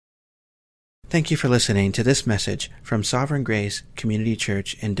Thank you for listening to this message from Sovereign Grace Community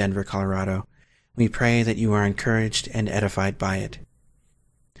Church in Denver, Colorado. We pray that you are encouraged and edified by it.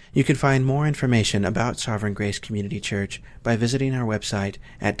 You can find more information about Sovereign Grace Community Church by visiting our website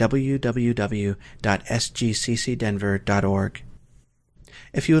at www.sgccdenver.org.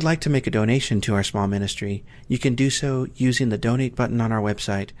 If you would like to make a donation to our small ministry, you can do so using the donate button on our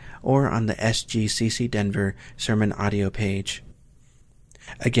website or on the SGCC Denver sermon audio page.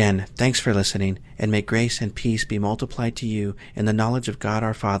 Again, thanks for listening, and may grace and peace be multiplied to you in the knowledge of God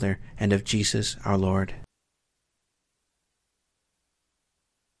our Father and of Jesus our Lord.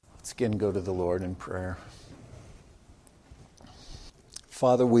 Let's again go to the Lord in prayer.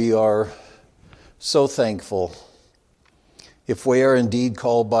 Father, we are so thankful if we are indeed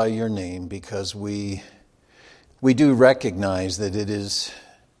called by your name, because we do recognize that it is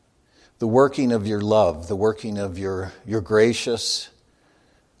the working of your love, the working of your gracious,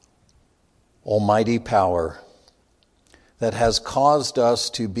 almighty power that has caused us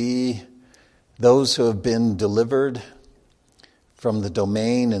to be those who have been delivered from the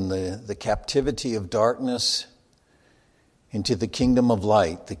domain and the captivity of darkness into the kingdom of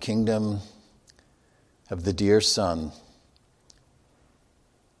light, the kingdom of the dear Son.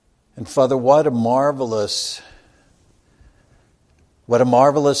 And Father, what a marvelous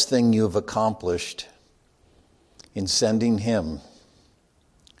thing you have accomplished in sending him,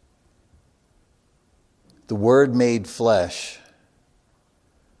 the Word made flesh,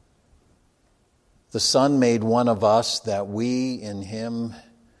 the Son made one of us, that we in him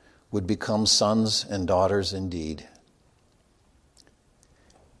would become sons and daughters indeed.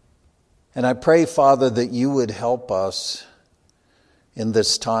 And I pray, Father, that you would help us in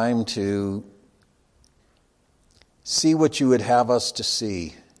this time to see what you would have us to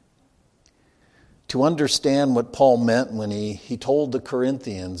see, to understand what Paul meant when he told the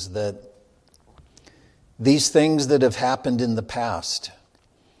Corinthians that these things that have happened in the past,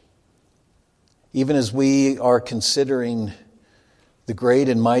 even as we are considering the great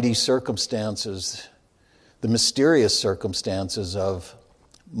and mighty circumstances, the mysterious circumstances of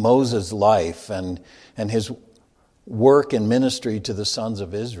Moses' life and his work and ministry to the sons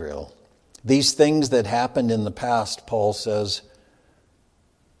of Israel. These things that happened in the past, Paul says,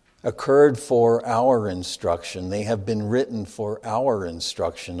 occurred for our instruction. They have been written for our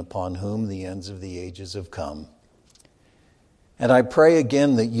instruction, upon whom the ends of the ages have come. And I pray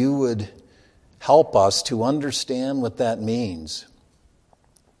again that you would help us to understand what that means.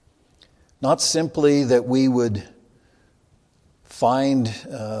 Not simply that we would find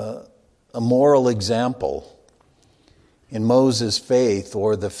a moral example in Moses' faith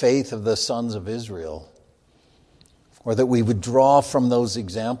or the faith of the sons of Israel, or that we would draw from those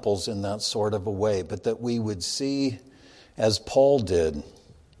examples in that sort of a way, but that we would see, as Paul did,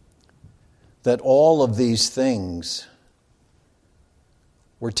 that all of these things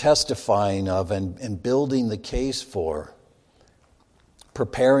were testifying of and building the case for,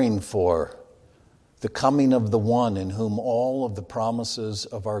 preparing for the coming of the one in whom all of the promises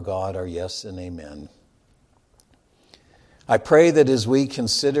of our God are yes and amen. I pray that as we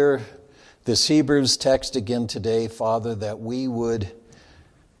consider this Hebrews text again today, Father, that we would,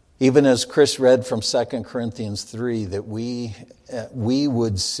 even as Chris read from 2 Corinthians 3, that we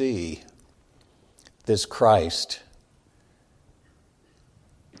would see this Christ,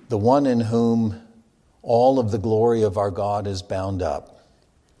 the one in whom all of the glory of our God is bound up,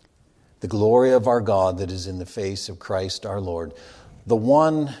 the glory of our God that is in the face of Christ our Lord, the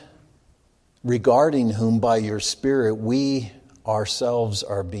one regarding whom by your Spirit we ourselves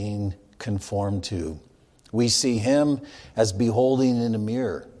are being conformed to. We see him as beholding in a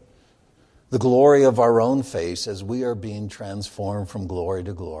mirror the glory of our own face as we are being transformed from glory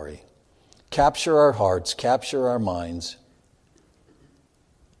to glory. Capture our hearts, capture our minds.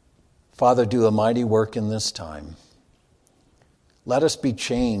 Father, do a mighty work in this time. Let us be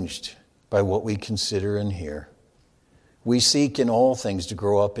changed by what we consider and hear. We seek in all things to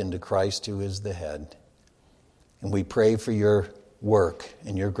grow up into Christ, who is the head. And we pray for your work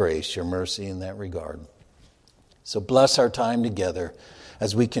and your grace, your mercy in that regard. So bless our time together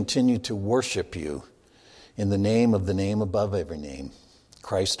as we continue to worship you in the name above every name,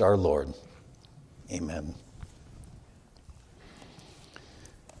 Christ our Lord. Amen.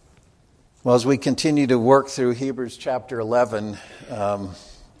 Well, as we continue to work through Hebrews chapter 11, I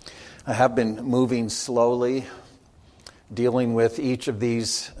have been moving slowly, dealing with each of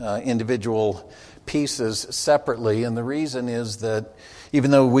these individual pieces separately. And the reason is that even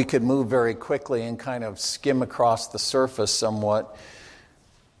though we could move very quickly and kind of skim across the surface somewhat,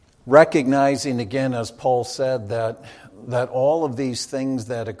 recognizing again, as Paul said, that all of these things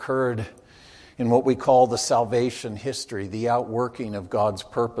that occurred in what we call the salvation history, the outworking of God's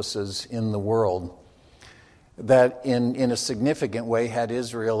purposes in the world, that in a significant way had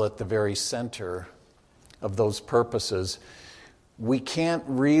Israel at the very center of those purposes, we can't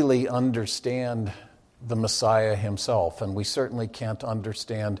really understand the Messiah himself, and we certainly can't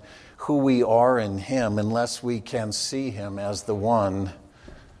understand who we are in him unless we can see him as the one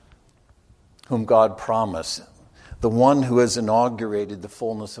whom God promised, the one who has inaugurated the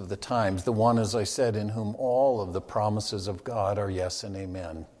fullness of the times, the one, as I said, in whom all of the promises of God are yes and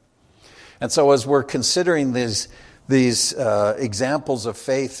amen. And so as we're considering these examples of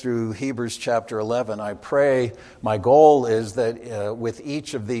faith through Hebrews chapter 11, I pray, my goal is that with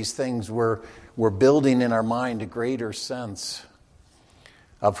each of these things we're building in our mind a greater sense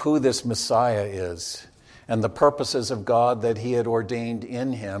of who this Messiah is and the purposes of God that he had ordained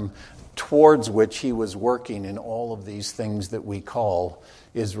in him, towards which he was working in all of these things that we call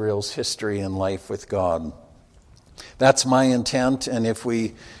Israel's history and life with God. That's my intent, and if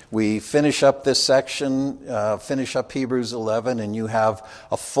we finish up this section, finish up Hebrews 11, and you have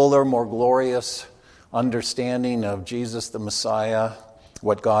a fuller, more glorious understanding of Jesus the Messiah,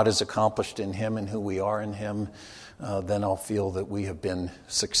 what God has accomplished in him and who we are in him, then I'll feel that we have been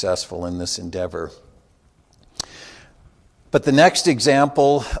successful in this endeavor. But the next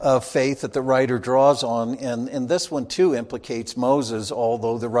example of faith that the writer draws on, and this one too implicates Moses,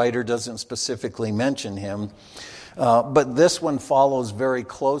 although the writer doesn't specifically mention him, but this one follows very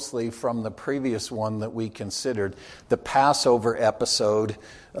closely from the previous one that we considered, the Passover episode.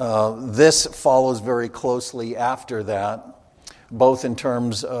 This follows very closely after that, both in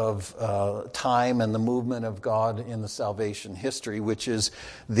terms of time and the movement of God in the salvation history, which is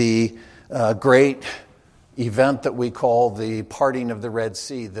the great event that we call the parting of the Red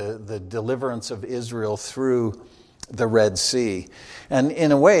Sea, the deliverance of Israel through the Red Sea. And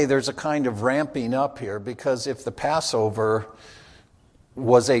in a way, there's a kind of ramping up here, because if the Passover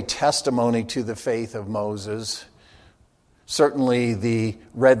was a testimony to the faith of Moses, certainly the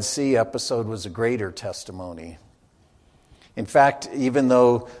Red Sea episode was a greater testimony. In fact, even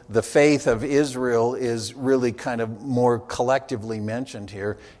though the faith of Israel is really kind of more collectively mentioned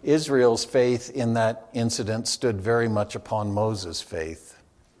here, Israel's faith in that incident stood very much upon Moses' faith.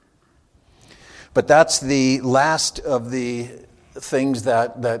 But that's the last of the things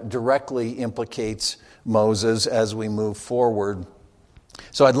that directly implicates Moses as we move forward.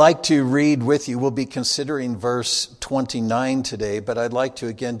 So I'd like to read with you. We'll be considering verse 29 today, but I'd like to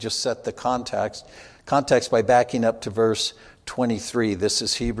again just set the context by backing up to verse 23. This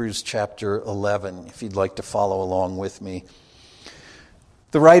is Hebrews chapter 11, if you'd like to follow along with me.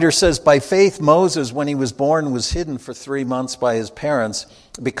 The writer says, "By faith Moses, when he was born, was hidden for 3 months by his parents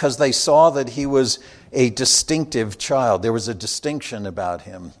because they saw that he was a distinctive child." There was a distinction about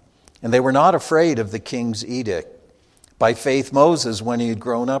him. "And they were not afraid of the king's edict. By faith Moses, when he had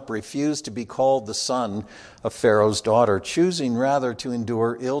grown up, refused to be called the son of Pharaoh's daughter, choosing rather to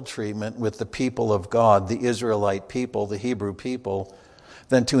endure ill treatment with the people of God, the Israelite people, the Hebrew people,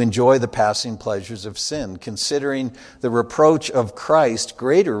 than to enjoy the passing pleasures of sin, considering the reproach of Christ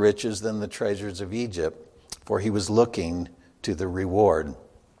greater riches than the treasures of Egypt, for he was looking to the reward."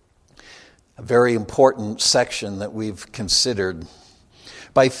 A very important section that we've considered.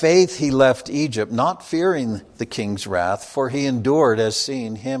 "By faith he left Egypt, not fearing the king's wrath, for he endured as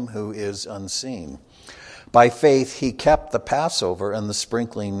seeing him who is unseen. By faith he kept the Passover and the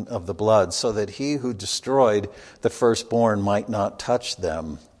sprinkling of the blood, so that he who destroyed the firstborn might not touch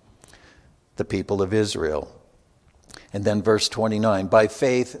them," the people of Israel. And then verse 29, By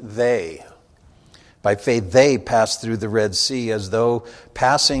faith they passed through the Red Sea as though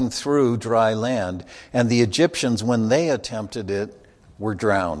passing through dry land, and the Egyptians, when they attempted it, were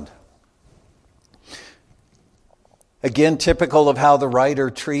drowned. Again, typical of how the writer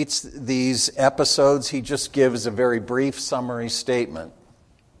treats these episodes, he just gives a very brief summary statement.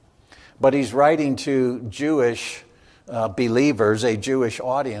 But he's writing to Jewish believers, a Jewish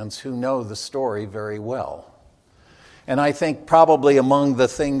audience who know the story very well. And I think probably among the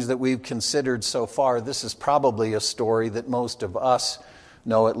things that we've considered so far, this is probably a story that most of us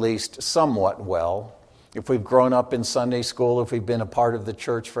know at least somewhat well. If we've grown up in Sunday school, if we've been a part of the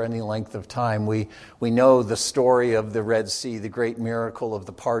church for any length of time, we know the story of the Red Sea, the great miracle of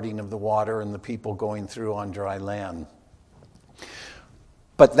the parting of the water and the people going through on dry land.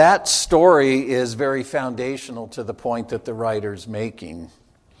 But that story is very foundational to the point that the writer's making.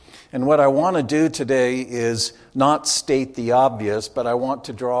 And what I want to do today is not state the obvious, but I want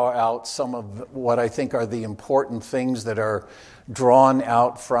to draw out some of what I think are the important things that are drawn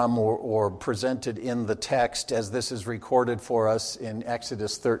out from or presented in the text as this is recorded for us in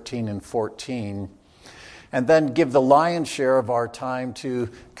Exodus 13 and 14. And then give the lion's share of our time to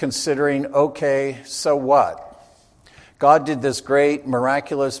considering, okay, so what? God did this great,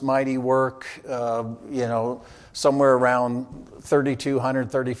 miraculous, mighty work, somewhere around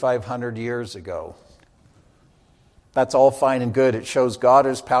 3,200, 3,500 years ago. That's all fine and good. It shows God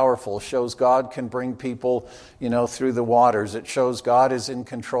is powerful. It shows God can bring people, through the waters. It shows God is in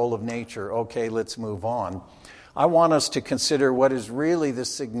control of nature. Okay, let's move on. I want us to consider what is really the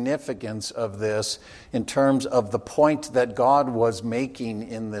significance of this in terms of the point that God was making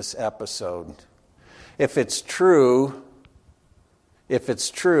in this episode. If it's true,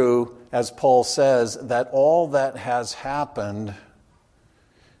 as Paul says, that all that has happened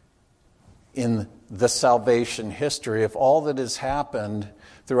in the salvation history, if all that has happened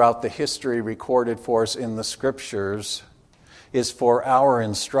throughout the history recorded for us in the Scriptures is for our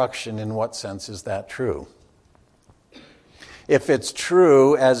instruction, in what sense is that true? If it's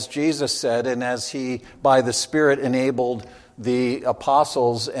true, as Jesus said, and as he, by the Spirit, enabled the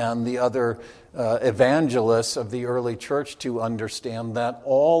apostles and the other evangelists of the early church to understand that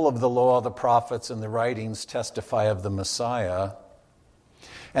all of the law, the prophets, and the writings testify of the Messiah,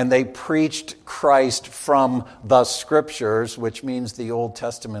 and they preached Christ from the Scriptures, which means the Old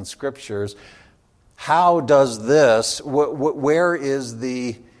Testament Scriptures, how does this, where is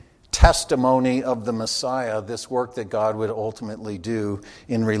the testimony of the Messiah, this work that God would ultimately do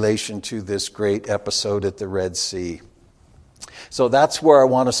in relation to this great episode at the Red Sea? So that's where I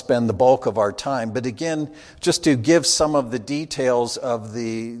want to spend the bulk of our time. But again, just to give some of the details of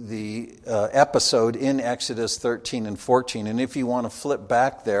the episode in Exodus 13 and 14. And if you want to flip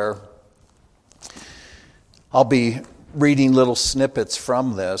back there, I'll be reading little snippets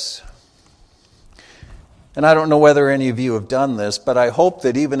from this. And I don't know whether any of you have done this, but I hope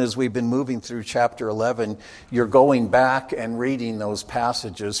that even as we've been moving through chapter 11, you're going back and reading those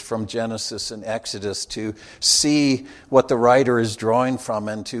passages from Genesis and Exodus to see what the writer is drawing from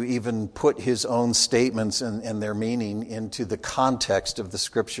and to even put his own statements and their meaning into the context of the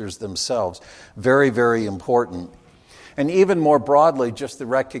Scriptures themselves. Very, very important. And even more broadly, just the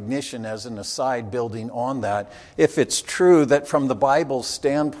recognition as an aside building on that, if it's true that from the Bible's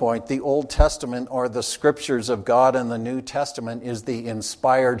standpoint, the Old Testament or the Scriptures of God and the New Testament is the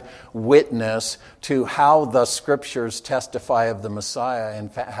inspired witness to how the Scriptures testify of the Messiah and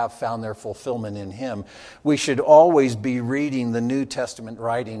have found their fulfillment in Him, we should always be reading the New Testament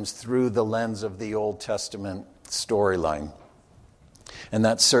writings through the lens of the Old Testament storyline. And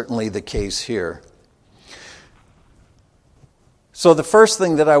that's certainly the case here. So the first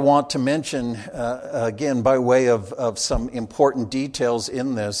thing that I want to mention, again, by way of some important details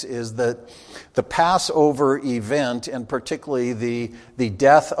in this, is that the Passover event, and particularly the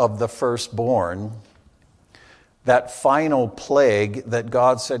death of the firstborn, that final plague that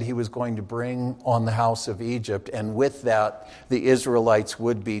God said He was going to bring on the house of Egypt, and with that the Israelites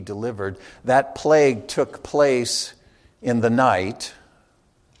would be delivered, that plague took place in the night.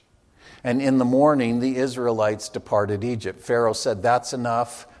 And in the morning, the Israelites departed Egypt. Pharaoh said, "That's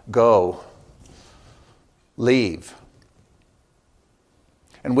enough. Go. Leave."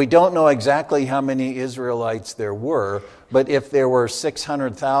 And we don't know exactly how many Israelites there were, but if there were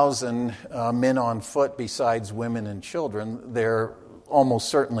 600,000 men on foot besides women and children, there almost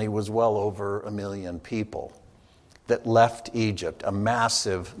certainly was well over 1 million people that left Egypt, a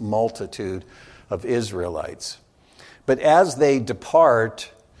massive multitude of Israelites. But as they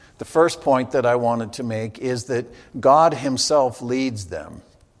depart, the first point that I wanted to make is that God Himself leads them.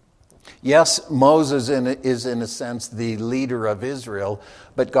 Yes, Moses is in a sense the leader of Israel,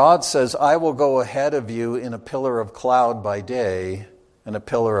 but God says, "I will go ahead of you in a pillar of cloud by day and a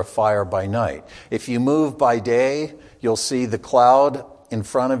pillar of fire by night." If you move by day, you'll see the cloud in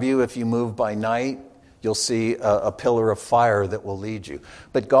front of you. If you move by night, you'll see a pillar of fire that will lead you.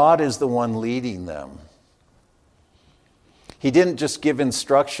 But God is the one leading them. He didn't just give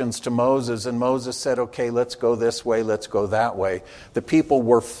instructions to Moses, and Moses said, "Okay, let's go this way, let's go that way." The people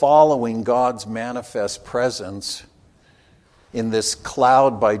were following God's manifest presence in this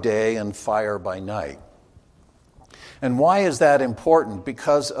cloud by day and fire by night. And why is that important?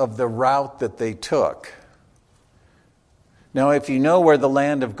 Because of the route that they took. Now, if you know where the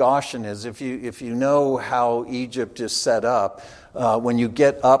land of Goshen is, if you know how Egypt is set up, when you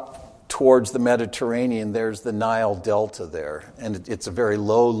get up towards the Mediterranean, there's the Nile Delta there. And it's a very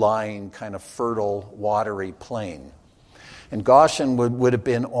low-lying, kind of fertile, watery plain. And Goshen would have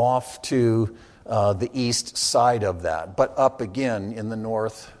been off to the east side of that, but up again in the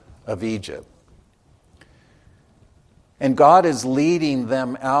north of Egypt. And God is leading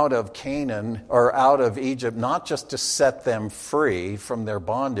them out of Canaan, or out of Egypt, not just to set them free from their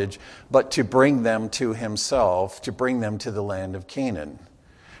bondage, but to bring them to himself, to bring them to the land of Canaan.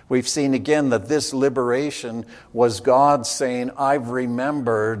 We've seen again that this liberation was God saying, I've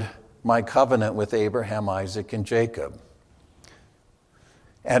remembered my covenant with Abraham, Isaac, and Jacob.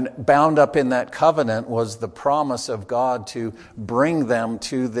 And bound up in that covenant was the promise of God to bring them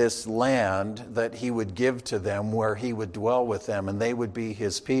to this land that he would give to them, where he would dwell with them, and they would be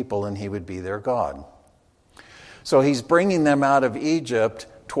his people, and he would be their God. So he's bringing them out of Egypt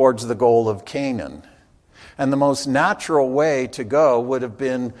towards the goal of Canaan. And the most natural way to go would have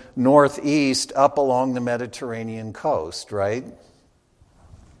been northeast up along the Mediterranean coast, right?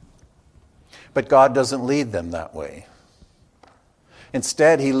 But God doesn't lead them that way.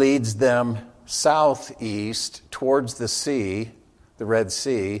 Instead, he leads them southeast towards the sea, the Red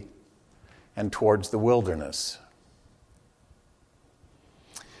Sea, and towards the wilderness.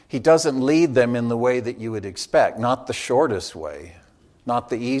 He doesn't lead them in the way that you would expect, not the shortest way, not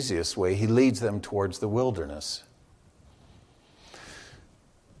the easiest way. He leads them towards the wilderness.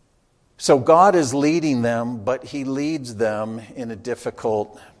 So God is leading them, but he leads them in a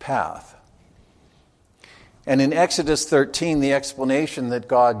difficult path. And in Exodus 13, the explanation that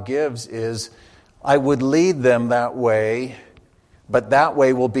God gives is, I would lead them that way, but that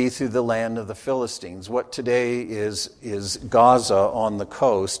way will be through the land of the Philistines. What today is Gaza on the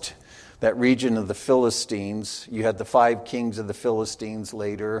coast, that region of the Philistines. You had the 5 kings of the Philistines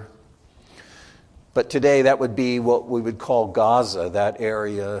later. But today that would be what we would call Gaza, that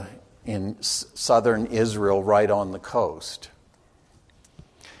area in southern Israel right on the coast.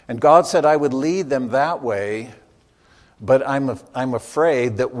 And God said, I would lead them that way, but I'm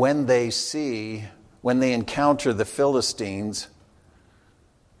afraid that when they encounter the Philistines,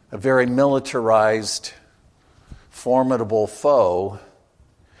 a very militarized, formidable foe,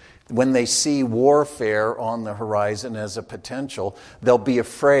 when they see warfare on the horizon as a potential, they'll be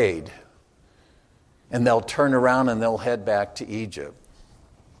afraid. And they'll turn around and they'll head back to Egypt.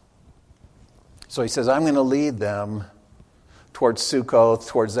 So he says, I'm going to lead them towards Sukkoth,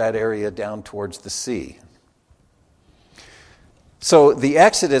 towards that area, down towards the sea. So the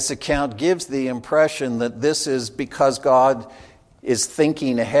Exodus account gives the impression that this is because God is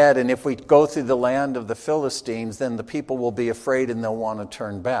thinking ahead, and if we go through the land of the Philistines, then the people will be afraid and they'll want to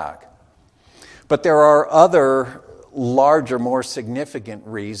turn back. But there are other larger, more significant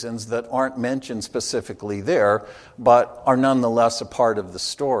reasons that aren't mentioned specifically there, but are nonetheless a part of the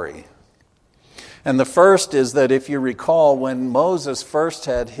story. And the first is that if you recall, when Moses first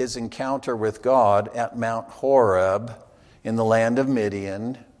had his encounter with God at Mount Horeb in the land of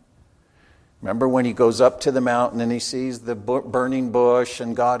Midian, remember when he goes up to the mountain and he sees the burning bush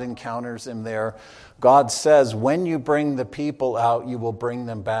and God encounters him there, God says, when you bring the people out, you will bring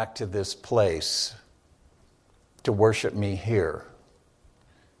them back to this place to worship me here.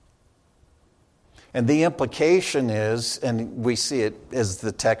 And the implication is, and we see it as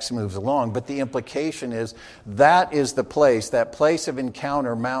the text moves along, but the implication is that is the place, that place of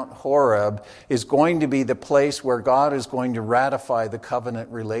encounter, Mount Horeb, is going to be the place where God is going to ratify the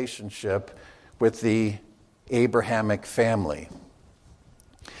covenant relationship with the Abrahamic family.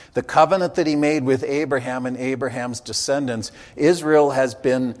 The covenant that he made with Abraham and Abraham's descendants, Israel has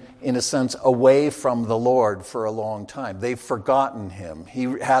been, in a sense, away from the Lord for a long time. They've forgotten him. He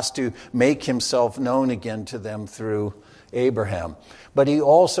has to make himself known again to them through Abraham. But he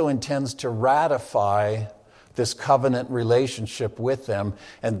also intends to ratify this covenant relationship with them,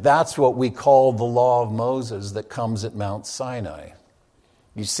 and that's what we call the law of Moses that comes at Mount Sinai.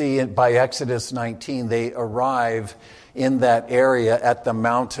 You see, by Exodus 19, they arrive in that area at the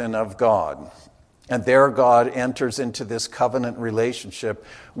mountain of God. And there God enters into this covenant relationship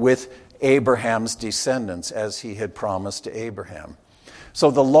with Abraham's descendants, as he had promised to Abraham.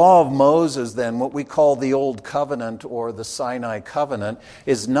 So the law of Moses, then, what we call the Old Covenant or the Sinai Covenant,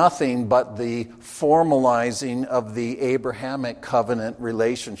 is nothing but the formalizing of the Abrahamic covenant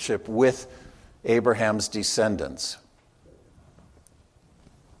relationship with Abraham's descendants.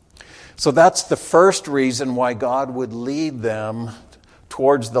 So that's the first reason why God would lead them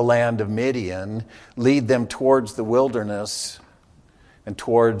towards the land of Midian, lead them towards the wilderness, and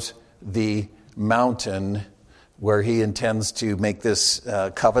towards the mountain where he intends to make this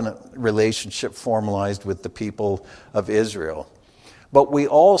covenant relationship formalized with the people of Israel. But we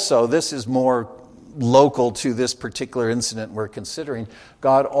also, this is more local to this particular incident we're considering,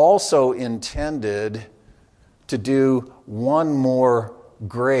 God also intended to do one more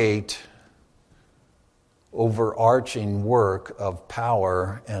great overarching work of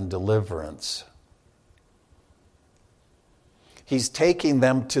power and deliverance. He's taking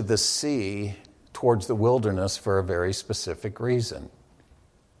them to the sea towards the wilderness for a very specific reason.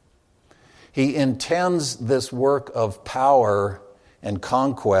 He intends this work of power and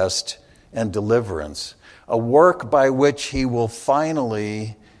conquest and deliverance, a work by which he will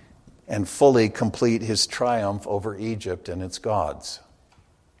finally and fully complete his triumph over Egypt and its gods.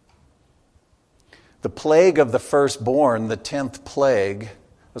 The plague of the firstborn, the 10th plague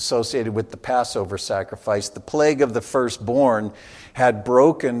associated with the Passover sacrifice, the plague of the firstborn had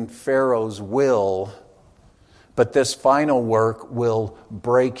broken Pharaoh's will, but this final work will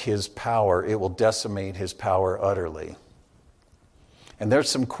break his power. It will decimate his power utterly. And there's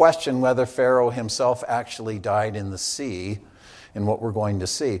some question whether Pharaoh himself actually died in the sea, in what we're going to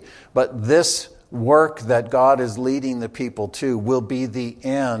see. But this work that God is leading the people to will be the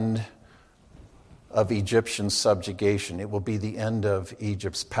end of Egyptian subjugation. It will be the end of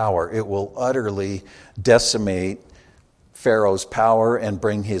Egypt's power. It will utterly decimate Pharaoh's power and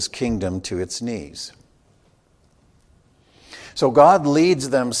bring his kingdom to its knees. So God leads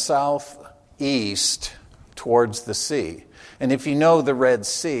them southeast towards the sea. And if you know the Red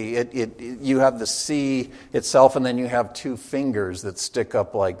Sea, you have the sea itself, and then you have two fingers that stick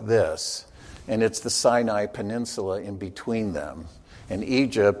up like this. And it's the Sinai Peninsula in between them. And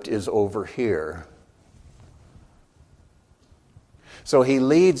Egypt is over here. So he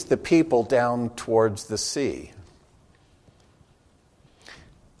leads the people down towards the sea.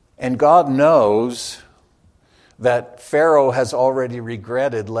 And God knows that Pharaoh has already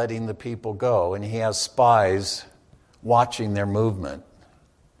regretted letting the people go, and he has spies watching their movement.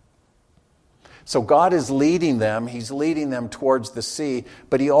 So God is leading them. He's leading them towards the sea,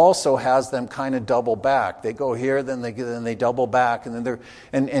 but he also has them kind of double back. They go here, then they double back, and then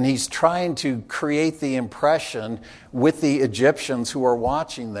and he's trying to create the impression with the Egyptians who are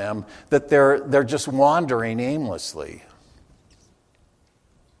watching them that they're just wandering aimlessly.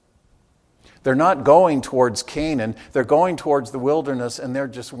 They're not going towards Canaan. They're going towards the wilderness, and they're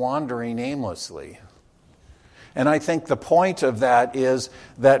just wandering aimlessly. And I think the point of that is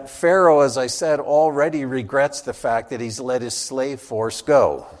that Pharaoh, as I said, already regrets the fact that he's let his slave force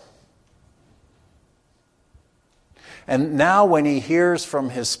go. And now when he hears from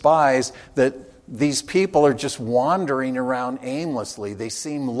his spies that these people are just wandering around aimlessly, they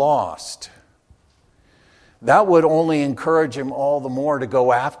seem lost, that would only encourage him all the more to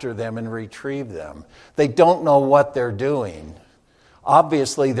go after them and retrieve them. They don't know what they're doing.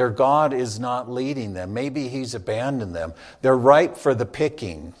 Obviously, their God is not leading them. Maybe he's abandoned them. They're ripe for the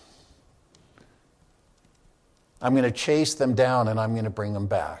picking. I'm going to chase them down and I'm going to bring them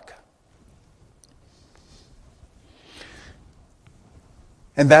back.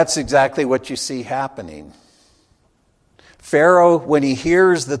 And that's exactly what you see happening. Pharaoh, when he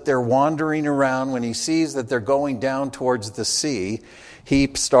hears that they're wandering around, when he sees that they're going down towards the sea, he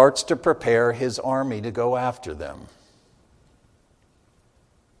starts to prepare his army to go after them.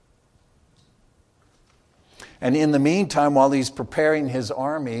 And in the meantime, while he's preparing his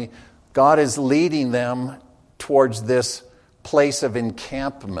army, God is leading them towards this place of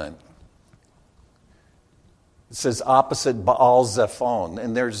encampment. It says opposite Baal Zephon,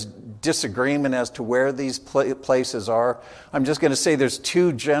 and there's disagreement as to where these places are. I'm just going to say there's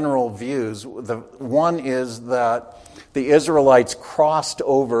two general views. The one is that the Israelites crossed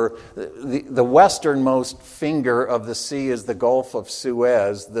over. The westernmost finger of the sea is the Gulf of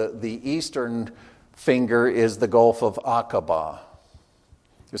Suez. The eastern finger is the Gulf of Aqaba.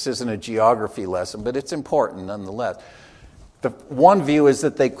 This isn't a geography lesson, but it's important nonetheless. The one view is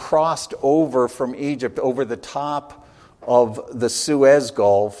that they crossed over from Egypt over the top of the Suez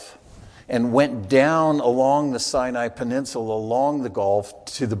Gulf and went down along the Sinai Peninsula, along the Gulf,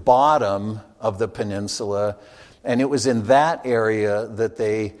 to the bottom of the peninsula. And it was in that area that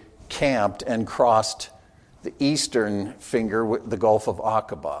they camped and crossed the eastern finger, the Gulf of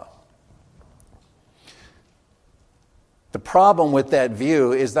Aqaba. The problem with that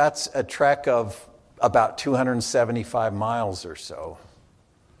view is that's a trek of about 275 miles or so.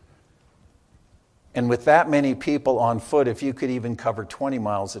 And with that many people on foot, if you could even cover 20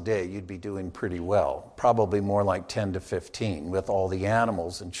 miles a day, you'd be doing pretty well. Probably more like 10 to 15 with all the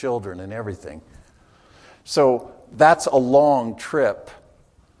animals and children and everything. So that's a long trip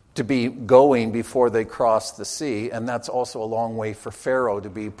to be going before they cross the sea, and that's also a long way for Pharaoh to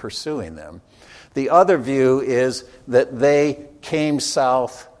be pursuing them. The other view is that they came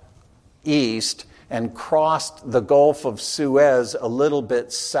southeast and crossed the Gulf of Suez a little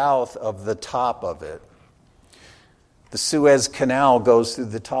bit south of the top of it. The Suez Canal goes through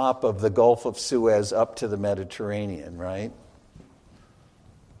the top of the Gulf of Suez up to the Mediterranean, right?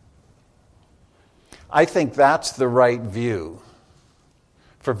 I think that's the right view.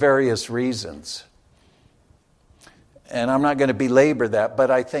 for various reasons. And I'm not going to belabor that,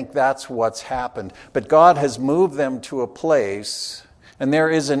 but I think that's what's happened. But God has moved them to a place, and there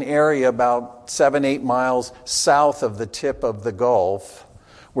is an area about 7-8 miles south of the tip of the Gulf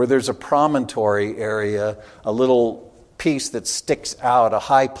where there's a promontory area, a little piece that sticks out, a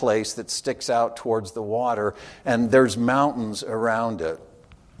high place that sticks out towards the water, and there's mountains around it.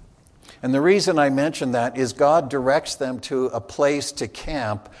 And the reason I mention that is God directs them to a place to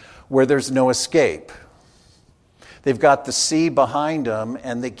camp where there's no escape. They've got the sea behind them,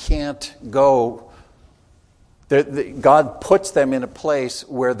 and they can't go. God puts them in a place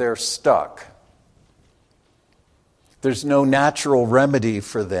where they're stuck. There's no natural remedy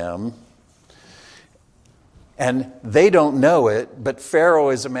for them. And they don't know it, but Pharaoh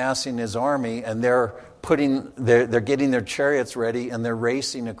is amassing his army, and they're getting their chariots ready, and they're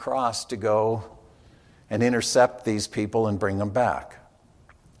racing across to go and intercept these people and bring them back.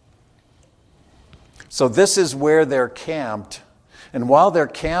 So this is where they're camped. And while they're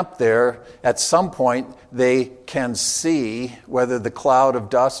camped there, at some point they can see, whether the cloud of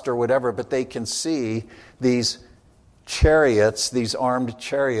dust or whatever, but they can see these chariots, these armed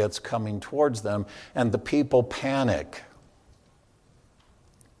chariots coming towards them, and the people panic.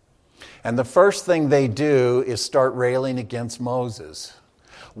 And the first thing they do is start railing against Moses.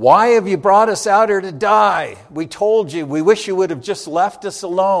 Why have you brought us out here to die? We told you, we wish you would have just left us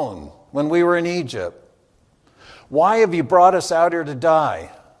alone when we were in Egypt. Why have you brought us out here to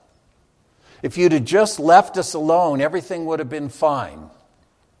die? If you'd have just left us alone, everything would have been fine.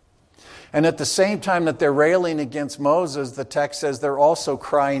 And at the same time that they're railing against Moses, the text says they're also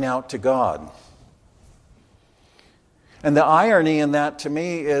crying out to God. And the irony in that to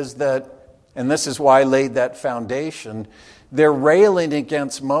me is that, and this is why I laid that foundation, they're railing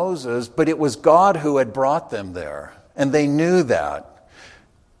against Moses, but it was God who had brought them there. And they knew that.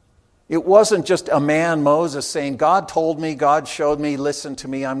 It wasn't just a man, Moses, saying, God told me, God showed me, listen to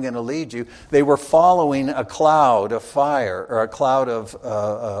me, I'm going to lead you. They were following a cloud of fire, or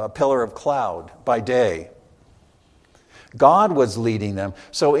a pillar of cloud by day. God was leading them.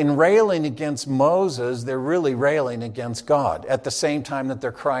 So in railing against Moses, they're really railing against God at the same time that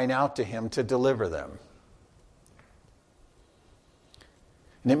they're crying out to him to deliver them.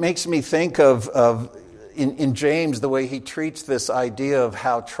 And it makes me think of in James, the way he treats this idea of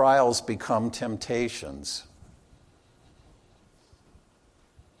how trials become temptations.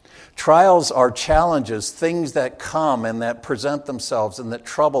 Trials are challenges, things that come and that present themselves and that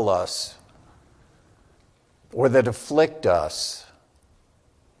trouble us or that afflict us.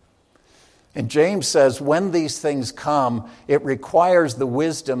 And James says when these things come, it requires the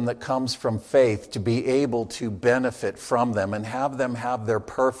wisdom that comes from faith to be able to benefit from them and have them have their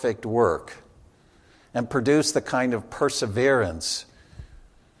perfect work and produce the kind of perseverance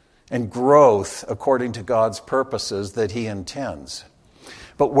and growth according to God's purposes that he intends.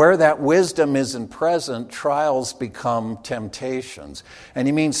 But where that wisdom isn't present, trials become temptations. And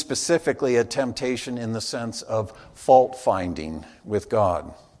he means specifically a temptation in the sense of fault finding with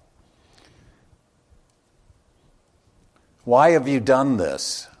God. Why have you done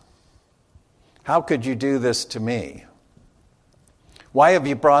this? How could you do this to me? Why have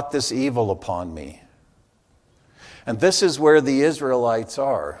you brought this evil upon me? And this is where the Israelites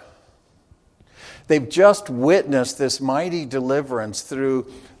are. They've just witnessed this mighty deliverance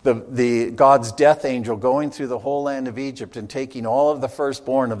through the God's death angel going through the whole land of Egypt and taking all of the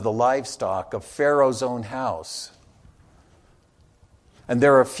firstborn of the livestock of Pharaoh's own house. And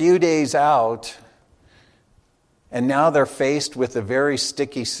they're a few days out, and now they're faced with a very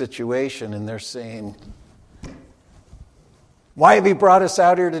sticky situation, and they're saying, why have you brought us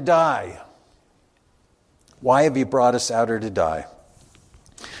out here to die? Why have you brought us out here to die?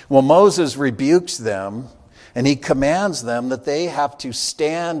 Well, Moses rebukes them, and he commands them that they have to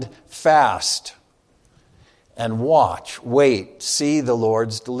stand fast and watch, wait, see the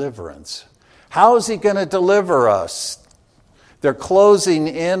Lord's deliverance. How is he going to deliver us? They're closing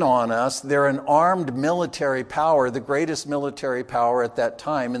in on us. They're an armed military power, the greatest military power at that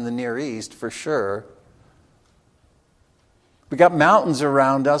time in the Near East, for sure. We got mountains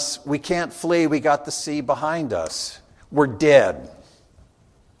around us. We can't flee. We got the sea behind us. We're dead.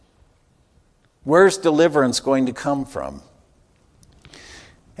 Where's deliverance going to come from?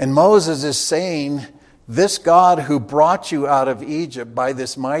 And Moses is saying, this God who brought you out of Egypt by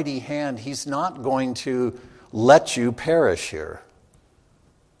this mighty hand, he's not going to let you perish here.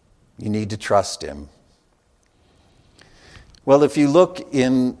 You need to trust him. Well, if you look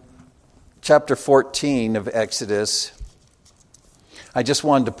in chapter 14 of Exodus, I just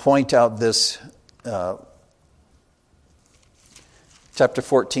wanted to point out this chapter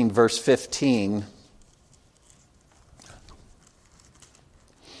 14, verse 15,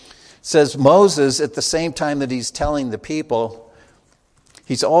 says Moses, at the same time that he's telling the people,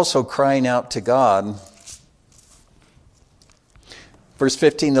 he's also crying out to God. Verse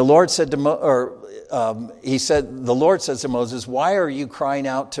 15, the Lord said to the Lord says to Moses, "Why are you crying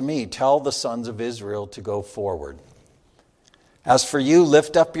out to me? Tell the sons of Israel to go forward. As for you,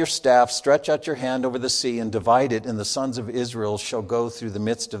 lift up your staff, stretch out your hand over the sea and divide it, and the sons of Israel shall go through the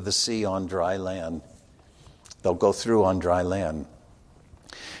midst of the sea on dry land." They'll go through on dry land.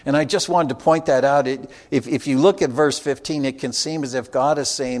 And I just wanted to point that out. If you look at verse 15, it can seem as if God is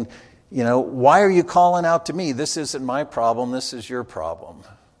saying, why are you calling out to me? This isn't my problem, this is your problem.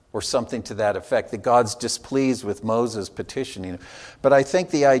 Or something to that effect, that God's displeased with Moses petitioning. But I think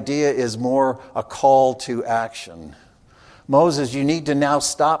the idea is more a call to action. Moses, you need to now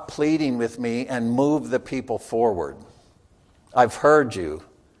stop pleading with me and move the people forward. I've heard you.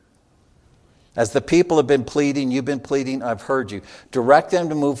 As the people have been pleading, you've been pleading, I've heard you. Direct them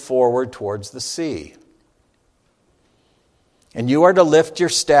to move forward towards the sea. And you are to lift your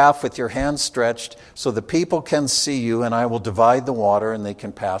staff with your hand stretched so the people can see you, and I will divide the water and they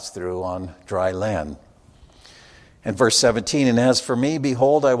can pass through on dry land. And verse 17, and as for me,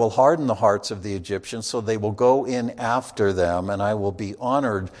 behold, I will harden the hearts of the Egyptians so they will go in after them, and I will be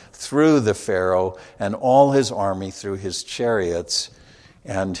honored through the Pharaoh and all his army, through his chariots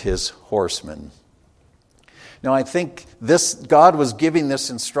and his horsemen. Now, I think God was giving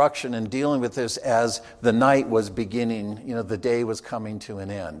this instruction and dealing with this as the night was beginning, the day was coming to an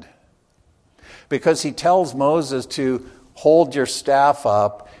end. Because he tells Moses to hold your staff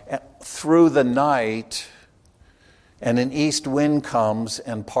up through the night, and an east wind comes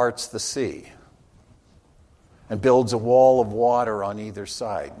and parts the sea and builds a wall of water on either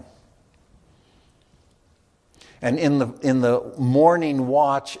side. And in the morning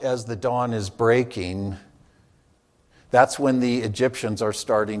watch, as the dawn is breaking, that's when the Egyptians are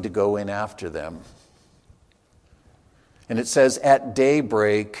starting to go in after them. And it says, at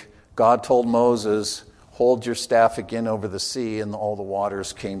daybreak, God told Moses, hold your staff again over the sea, and all the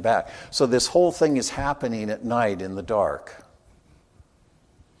waters came back. So this whole thing is happening at night in the dark.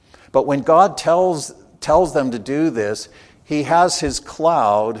 But when God tells them to do this, he has his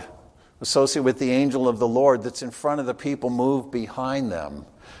cloud associated with the angel of the Lord that's in front of the people move behind them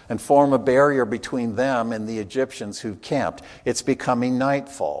and form a barrier between them and the Egyptians who camped. It's becoming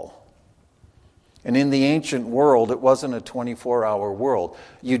nightfall. And in the ancient world, it wasn't a 24-hour world.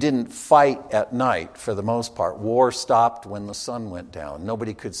 You didn't fight at night for the most part. War stopped when the sun went down.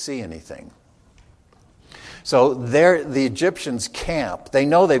 Nobody could see anything. So the Egyptians camp. They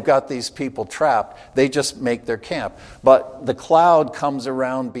know they've got these people trapped. They just make their camp. But the cloud comes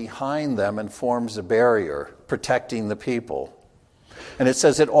around behind them and forms a barrier, protecting the people. And it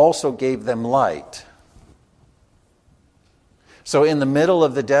says it also gave them light. So in the middle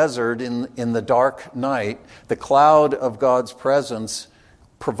of the desert, in the dark night, the cloud of God's presence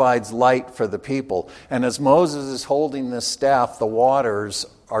provides light for the people. And as Moses is holding this staff, the waters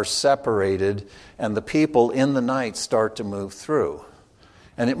are separated, and the people in the night start to move through.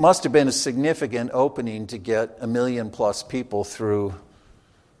 And it must have been a significant opening to get 1 million plus people through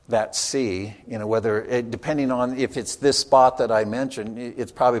that sea. Depending on if it's this spot that I mentioned,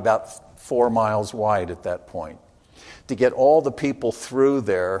 it's probably about 4 miles wide at that point. To get all the people through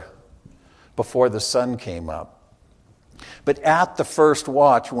there before the sun came up. But at the first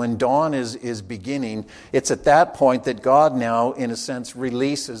watch, when dawn is beginning, it's at that point that God now, in a sense,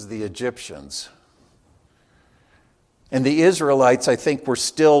 releases the Egyptians. And the Israelites, I think, were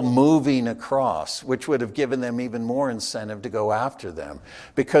still moving across, which would have given them even more incentive to go after them.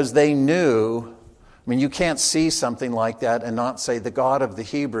 Because they knew, you can't see something like that and not say the God of the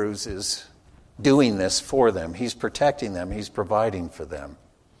Hebrews is doing this for them. He's protecting them. He's providing for them.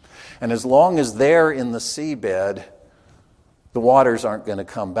 And as long as they're in the seabed, the waters aren't going to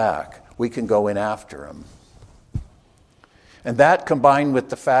come back. We can go in after them. And that, combined with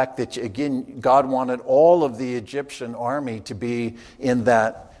the fact that, again, God wanted all of the Egyptian army to be in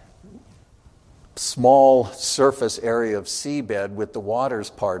that small surface area of seabed with the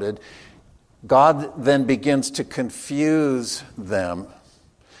waters parted, God then begins to confuse them.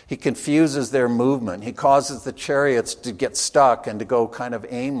 He confuses their movement. He causes the chariots to get stuck and to go kind of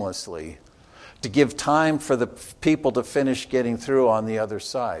aimlessly, to give time for the people to finish getting through on the other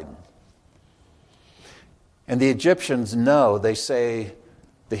side. And the Egyptians know, they say,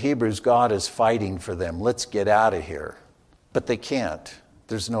 the Hebrews' God is fighting for them. Let's get out of here. But they can't.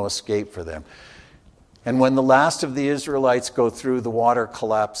 There's no escape for them. And when the last of the Israelites go through, the water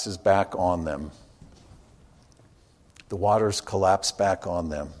collapses back on them. The waters collapse back on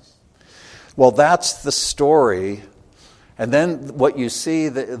them. Well, that's the story. And then what you see,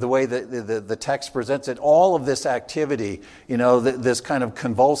 the way that the text presents it, all of this activity, this kind of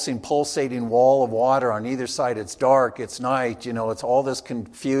convulsing, pulsating wall of water on either side. It's dark, it's night, it's all this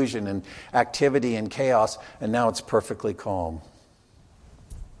confusion and activity and chaos, and now it's perfectly calm.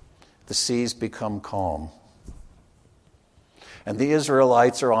 The seas become calm. And the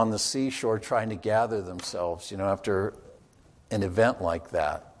Israelites are on the seashore trying to gather themselves, after an event like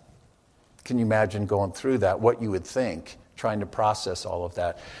that. Can you imagine going through that, what you would think? Trying to process all of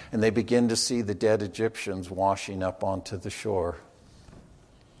that. And they begin to see the dead Egyptians washing up onto the shore.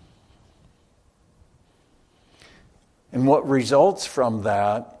 And what results from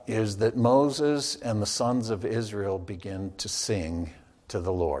that is that Moses and the sons of Israel begin to sing to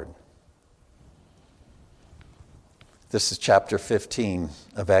the Lord. This is chapter 15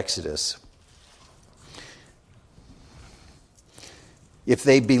 of Exodus. If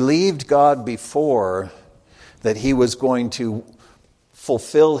they believed God before, that he was going to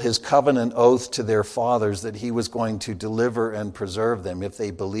fulfill his covenant oath to their fathers, that he was going to deliver and preserve them. If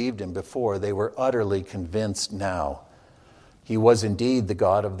they believed him before, they were utterly convinced now. He was indeed the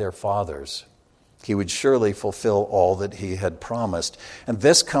God of their fathers. He would surely fulfill all that he had promised. And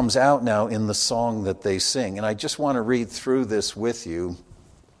this comes out now in the song that they sing. And I just want to read through this with you,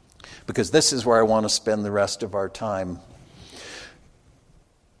 because this is where I want to spend the rest of our time.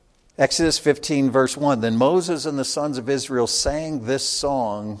 Exodus 15, verse 1, Then Moses and the sons of Israel sang this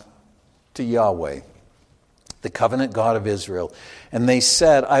song to Yahweh, the covenant God of Israel. And they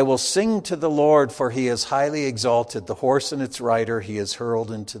said, I will sing to the Lord, for he is highly exalted. The horse and its rider he has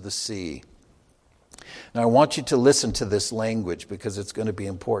hurled into the sea. Now I want you to listen to this language, because it's going to be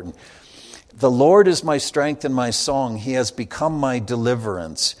important. The Lord is my strength and my song. He has become my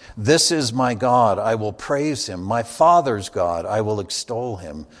deliverance. This is my God. I will praise him. My father's God. I will extol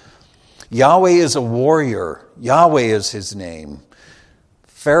him. Yahweh is a warrior. Yahweh is his name.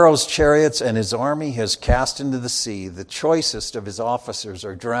 Pharaoh's chariots and his army he has cast into the sea. The choicest of his officers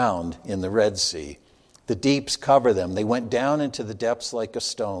are drowned in the Red Sea. The deeps cover them. They went down into the depths like a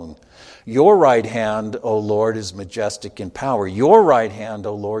stone. Your right hand, O Lord, is majestic in power. Your right hand,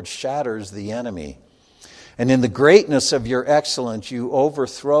 O Lord, shatters the enemy. And in the greatness of your excellence, you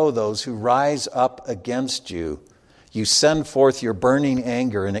overthrow those who rise up against you. You send forth your burning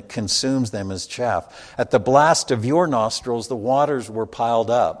anger, and it consumes them as chaff. At the blast of your nostrils, the waters were piled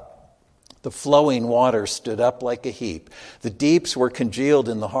up. The flowing waters stood up like a heap. The deeps were congealed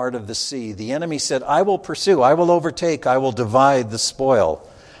in the heart of the sea. The enemy said, I will pursue, I will overtake, I will divide the spoil.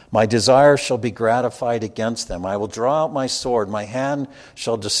 My desire shall be gratified against them. I will draw out my sword, my hand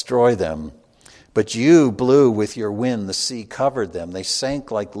shall destroy them. But you blew with your wind, the sea covered them. They sank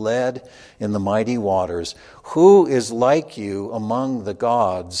like lead in the mighty waters. Who is like you among the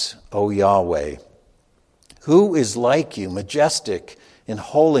gods, O Yahweh? Who is like you, majestic in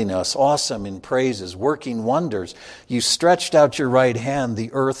holiness, awesome in praises, working wonders? You stretched out your right hand, the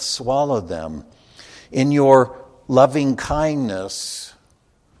earth swallowed them. In your loving kindness,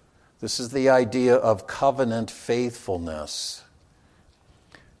 this is the idea of covenant faithfulness.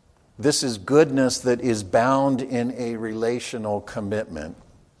 This is goodness that is bound in a relational commitment.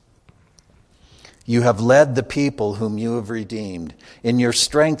 You have led the people whom you have redeemed. In your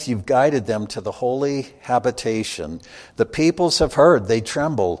strength you've guided them to the holy habitation. The peoples have heard, they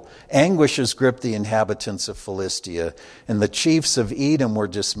tremble. Anguish has gripped the inhabitants of Philistia, and the chiefs of Edom were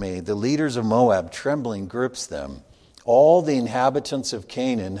dismayed. The leaders of Moab, trembling, grips them. All the inhabitants of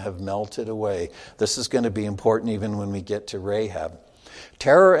Canaan have melted away. This is going to be important even when we get to Rahab.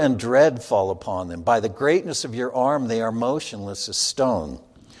 Terror and dread fall upon them. By the greatness of your arm, they are motionless as stone.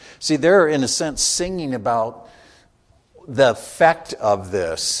 See, they're, in a sense, singing about the effect of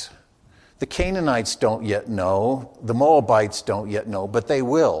this. The Canaanites don't yet know. The Moabites don't yet know, but they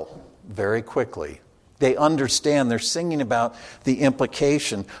will very quickly. They understand. They're singing about the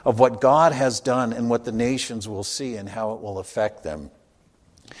implication of what God has done and what the nations will see and how it will affect them.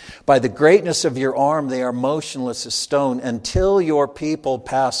 By the greatness of your arm, they are motionless as stone until your people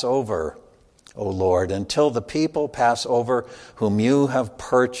pass over, O Lord, until the people pass over whom you have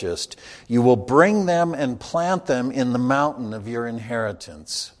purchased. You will bring them and plant them in the mountain of your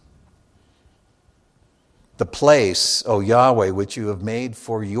inheritance. The place, O Yahweh, which you have made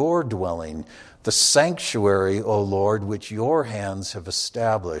for your dwelling, the sanctuary, O Lord, which your hands have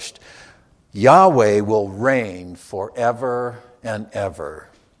established. Yahweh will reign forever and ever.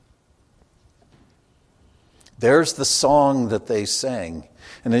 There's the song that they sang.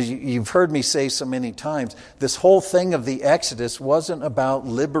 And as you've heard me say so many times, this whole thing of the Exodus wasn't about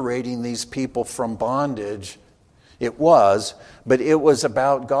liberating these people from bondage. It was, but it was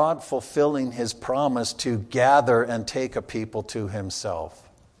about God fulfilling his promise to gather and take a people to himself.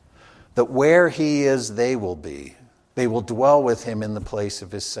 That where he is, they will be. They will dwell with him in the place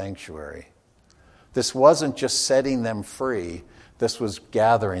of his sanctuary. This wasn't just setting them free. This was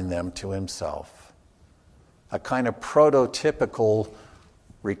gathering them to himself. A kind of prototypical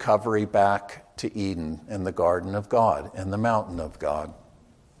recovery back to Eden and the garden of God and the mountain of God.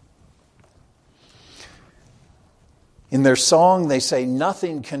 In their song, they say,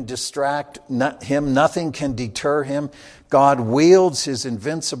 nothing can distract him, nothing can deter him. God wields his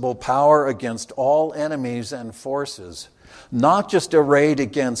invincible power against all enemies and forces, not just arrayed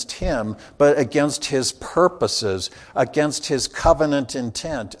against him, but against his purposes, against his covenant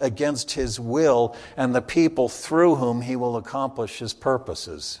intent, against his will and the people through whom he will accomplish his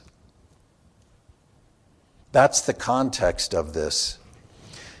purposes. That's the context of this.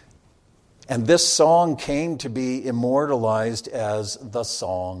 And this song came to be immortalized as the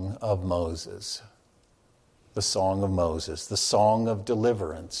Song of Moses. The Song of Moses, the song of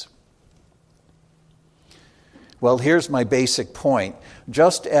deliverance. Well, here's my basic point.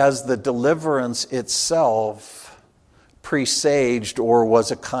 Just as the deliverance itself presaged or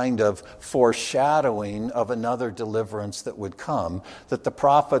was a kind of foreshadowing of another deliverance that would come, that the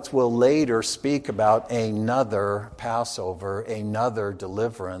prophets will later speak about another Passover, another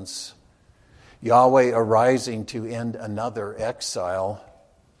deliverance, Yahweh arising to end another exile,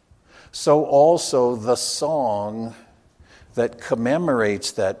 so also the song that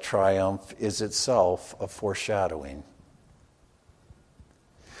commemorates that triumph is itself a foreshadowing.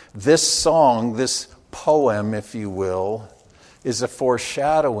 This song, this poem, if you will, is a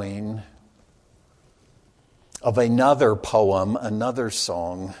foreshadowing of another poem, another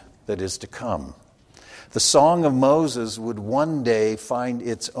song that is to come. The Song of Moses would one day find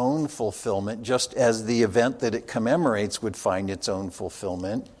its own fulfillment, just as the event that it commemorates would find its own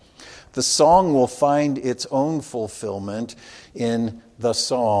fulfillment. The song will find its own fulfillment in the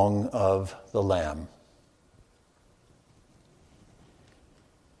Song of the Lamb.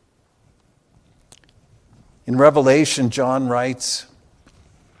 In Revelation, John writes,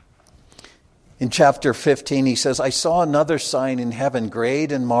 in chapter 15, he says, I saw another sign in heaven,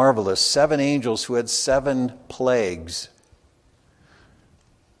 great and marvelous, 7 angels who had 7 plagues.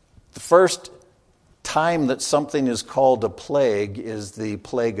 The first time that something is called a plague is the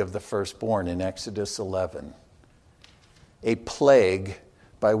plague of the firstborn in Exodus 11. A plague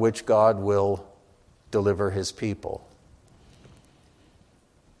by which God will deliver his people.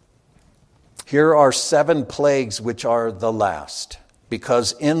 Here are 7 plagues which are the last,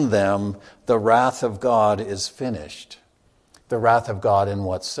 because in them the wrath of God is finished. The wrath of God in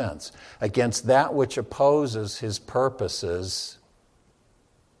what sense? Against that which opposes his purposes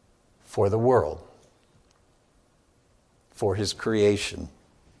for the world, for his creation.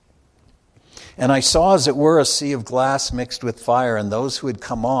 And I saw, as it were, a sea of glass mixed with fire, and those who had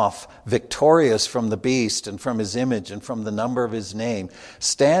come off victorious from the beast and from his image and from the number of his name,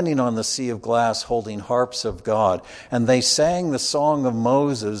 standing on the sea of glass, holding harps of God. And they sang the song of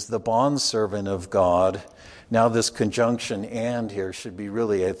Moses, the bondservant of God. Now this conjunction "and" here should be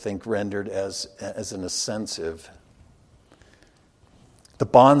really, I think, rendered as an ascensive. The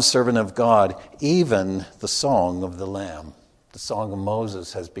bondservant of God, even the song of the Lamb. The song of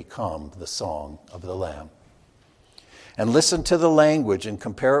Moses has become the song of the Lamb. And listen to the language and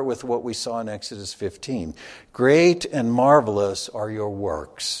compare it with what we saw in Exodus 15. Great and marvelous are your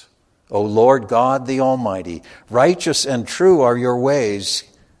works, O Lord God the Almighty. Righteous and true are your ways,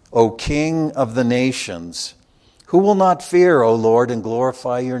 O King of the nations. Who will not fear, O Lord, and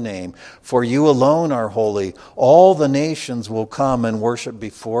glorify your name? For you alone are holy. All the nations will come and worship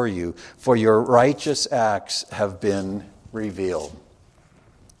before you, for your righteous acts have been revealed.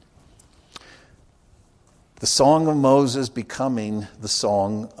 The song of Moses becoming the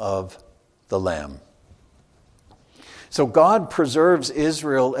song of the Lamb. So God preserves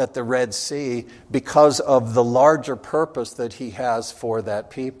Israel at the Red Sea because of the larger purpose that he has for that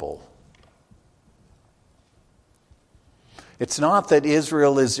people. It's not that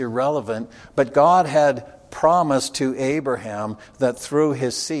Israel is irrelevant, but God had promised to Abraham that through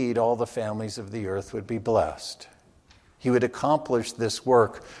his seed all the families of the earth would be blessed. He would accomplish this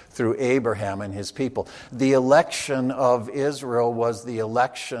work through Abraham and his people. The election of Israel was the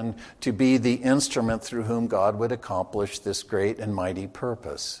election to be the instrument through whom God would accomplish this great and mighty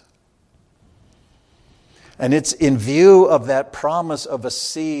purpose. And it's in view of that promise of a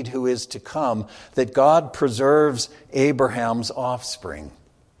seed who is to come that God preserves Abraham's offspring.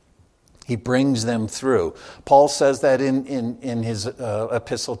 He brings them through. Paul says that in his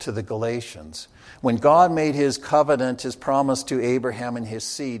epistle to the Galatians. When God made his covenant, his promise to Abraham and his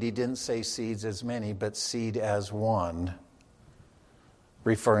seed, he didn't say seeds as many, but seed as one,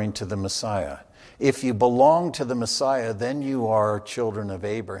 referring to the Messiah. If you belong to the Messiah, then you are children of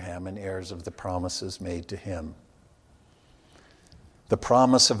Abraham and heirs of the promises made to him. The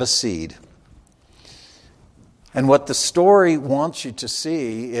promise of a seed. And what the story wants you to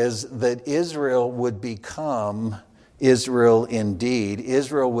see is that Israel would become Israel indeed.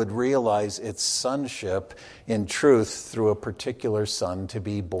 Israel would realize its sonship in truth through a particular son to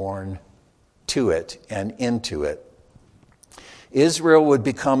be born to it and into it. Israel would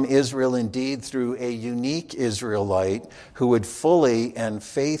become Israel indeed through a unique Israelite who would fully and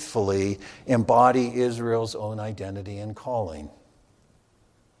faithfully embody Israel's own identity and calling.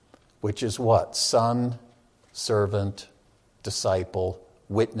 Which is what? Son, servant, disciple,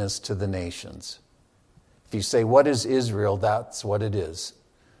 witness to the nations. If you say, what is Israel? That's what it is.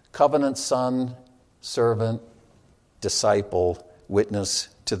 Covenant son, servant, disciple, witness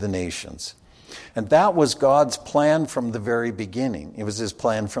to the nations. And that was God's plan from the very beginning. It was his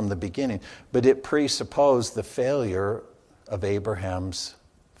plan from the beginning. But it presupposed the failure of Abraham's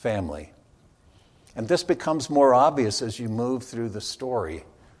family. And this becomes more obvious as you move through the story.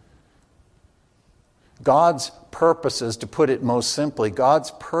 God's purposes, to put it most simply, God's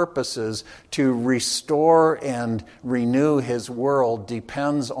purposes to restore and renew his world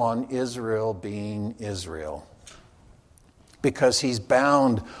depends on Israel being Israel. Because he's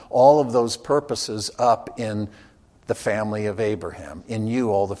bound all of those purposes up in the family of Abraham. In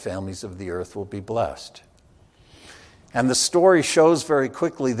you, all the families of the earth will be blessed. And the story shows very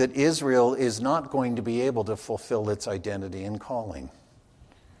quickly that Israel is not going to be able to fulfill its identity and calling.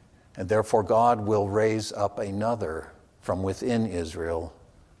 And therefore God will raise up another from within Israel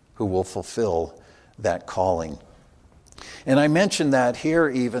who will fulfill that calling. And I mention that here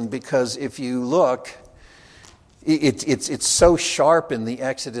even because if you look, it's so sharp in the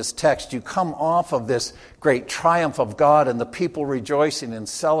Exodus text. You come off of this great triumph of God and the people rejoicing and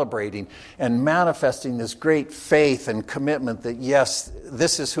celebrating and manifesting this great faith and commitment that yes,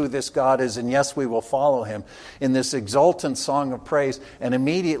 this is who this God is and yes, we will follow him in this exultant song of praise. And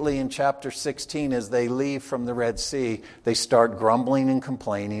immediately in chapter 16, as they leave from the Red Sea, they start grumbling and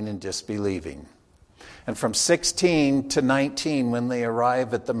complaining and disbelieving. And from 16 to 19, when they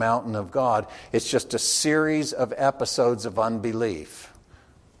arrive at the mountain of God, it's just a series of episodes of unbelief.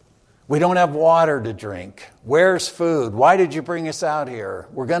 We don't have water to drink. Where's food? Why did you bring us out here?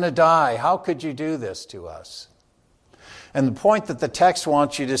 We're going to die. How could you do this to us? And the point that the text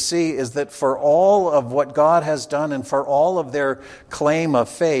wants you to see is that for all of what God has done and for all of their claim of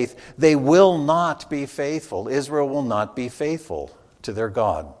faith, they will not be faithful. Israel will not be faithful to their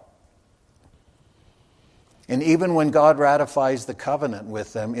God. And even when God ratifies the covenant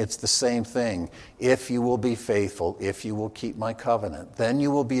with them, it's the same thing. If you will be faithful, if you will keep my covenant, then you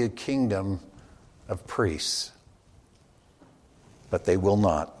will be a kingdom of priests. But they will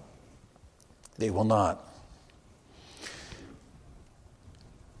not. They will not.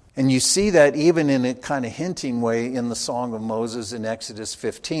 And you see that even in a kind of hinting way in the Song of Moses in Exodus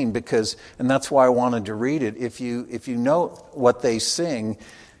 15, because, and that's why I wanted to read it. If you note what they sing,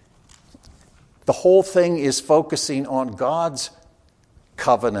 the whole thing is focusing on God's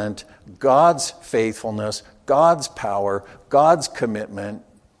covenant, God's faithfulness, God's power, God's commitment,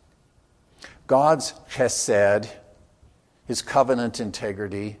 God's chesed, his covenant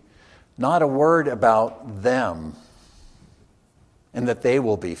integrity. Not a word about them and that they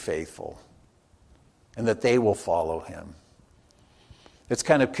will be faithful and that they will follow him. It's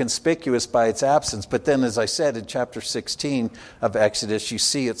kind of conspicuous by its absence. But then, as I said, in chapter 16 of Exodus, you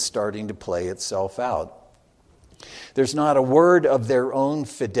see it starting to play itself out. There's not a word of their own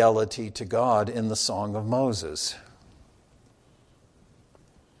fidelity to God in the Song of Moses.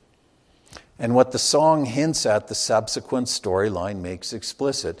 And what the song hints at, the subsequent storyline makes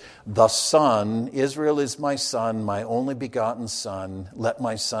explicit. The son, Israel is my son, my only begotten son, let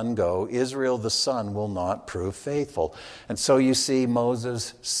my son go. Israel the son will not prove faithful. And so you see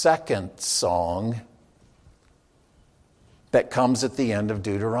Moses' second song that comes at the end of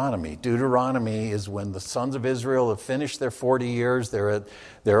Deuteronomy. Deuteronomy is when the sons of Israel have finished their 40 years.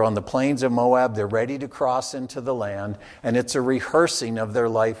 They're on the plains of Moab. They're ready to cross into the land. And it's a rehearsing of their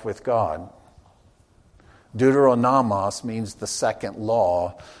life with God. Deuteronomos means the second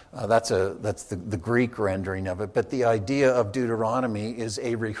law. That's the Greek rendering of it. But the idea of Deuteronomy is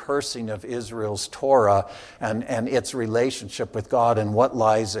a rehearsing of Israel's Torah and its relationship with God and what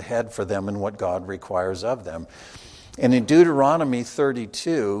lies ahead for them and what God requires of them. And in Deuteronomy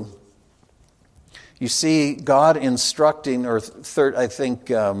 32, you see God instructing,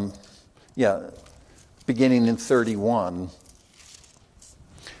 beginning in 31.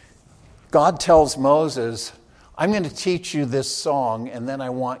 God tells Moses, I'm going to teach you this song, and then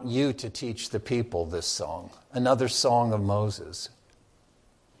I want you to teach the people this song. Another song of Moses.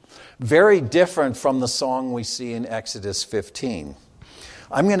 Very different from the song we see in Exodus 15.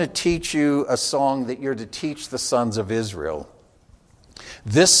 I'm going to teach you a song that you're to teach the sons of Israel.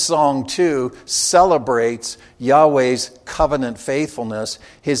 This song, too, celebrates Yahweh's covenant faithfulness,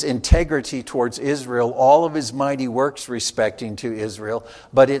 his integrity towards Israel, all of his mighty works respecting to Israel,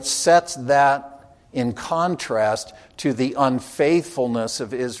 but it sets that in contrast to the unfaithfulness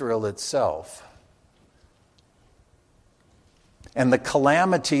of Israel itself and the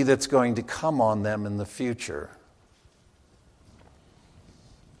calamity that's going to come on them in the future.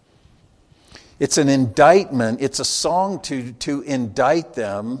 It's an indictment. It's a song to indict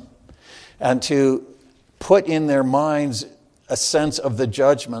them and to put in their minds a sense of the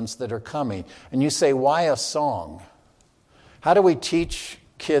judgments that are coming. And you say, why a song? How do we teach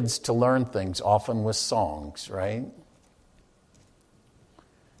kids to learn things? Often with songs, right?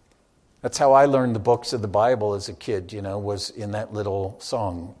 That's how I learned the books of the Bible as a kid, was in that little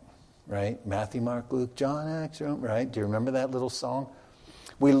song, right? Matthew, Mark, Luke, John, Acts, right? Do you remember that little song?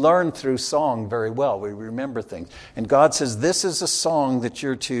 We learn through song very well. We remember things. And God says, this is a song that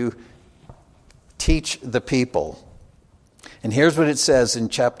you're to teach the people. And here's what it says in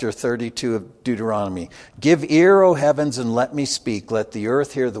chapter 32 of Deuteronomy. Give ear, O heavens, and let me speak. Let the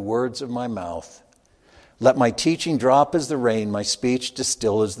earth hear the words of my mouth. Let my teaching drop as the rain, my speech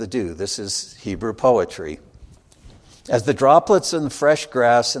distill as the dew. This is Hebrew poetry. As the droplets in the fresh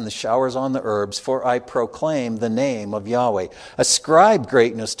grass and the showers on the herbs, for I proclaim the name of Yahweh. Ascribe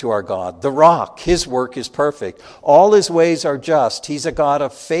greatness to our God, the rock. His work is perfect. All his ways are just. He's a God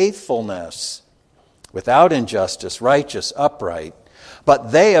of faithfulness, without injustice, righteous, upright.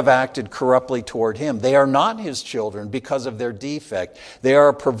 But they have acted corruptly toward him. They are not his children because of their defect. They are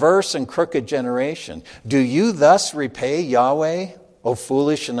a perverse and crooked generation. Do you thus repay Yahweh, O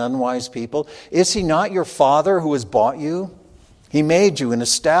foolish and unwise people? Is he not your father who has bought you? He made you and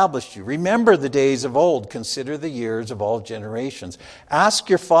established you. Remember the days of old. Consider the years of all generations. Ask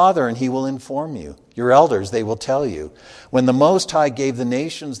your father and he will inform you. Your elders, they will tell you. When the Most High gave the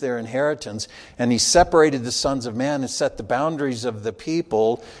nations their inheritance and he separated the sons of man and set the boundaries of the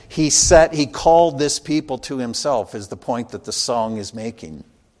people, he called this people to himself, is the point that the song is making.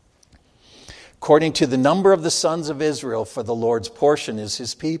 According to the number of the sons of Israel, for the Lord's portion is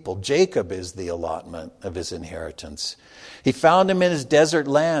his people. Jacob is the allotment of his inheritance. He found him in his desert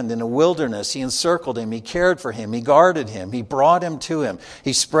land, in a wilderness. He encircled him. He cared for him. He guarded him. He brought him to him.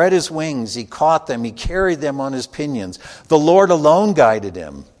 He spread his wings. He caught them. He carried them on his pinions. The Lord alone guided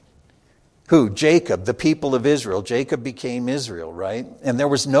him. Who? Jacob, the people of Israel. Jacob became Israel, right? And there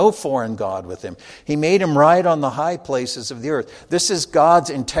was no foreign god with him. He made him ride on the high places of the earth. This is God's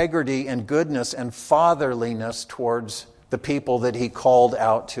integrity and goodness and fatherliness towards the people that he called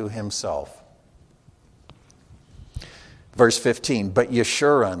out to himself. Verse 15, but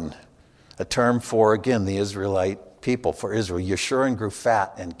Yeshurun, a term for, again, the Israelite people, for Israel. Yeshurun grew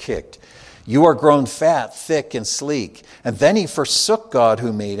fat and kicked. You are grown fat, thick, and sleek. And then he forsook God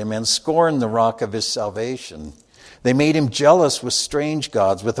who made him and scorned the rock of his salvation. They made him jealous with strange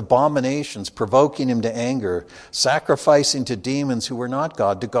gods, with abominations, provoking him to anger, sacrificing to demons who were not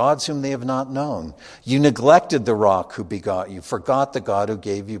God, to gods whom they have not known. You neglected the rock who begot you, forgot the God who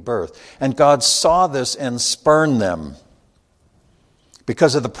gave you birth. And God saw this and spurned them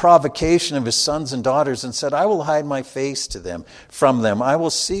because of the provocation of his sons and daughters, and said, I will hide my face from them. I will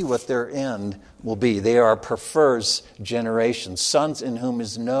see what their end will be. They are a perverse generation, sons in whom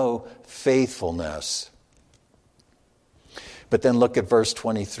is no faithfulness. But then look at verse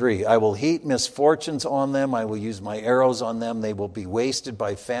 23. I will heap misfortunes on them. I will use my arrows on them. They will be wasted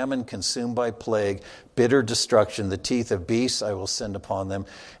by famine, consumed by plague, bitter destruction. The teeth of beasts I will send upon them,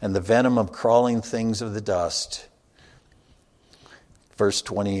 and the venom of crawling things of the dust. Verse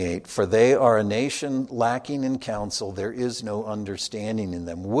 28, for they are a nation lacking in counsel. There is no understanding in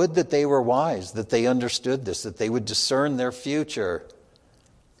them. Would that they were wise, that they understood this, that they would discern their future.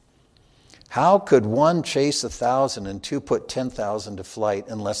 How could one chase 1,000 and two put 10,000 to flight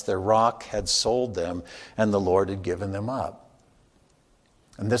unless their rock had sold them and the Lord had given them up?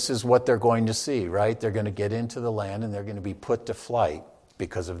 And this is what they're going to see, right? They're going to get into the land and they're going to be put to flight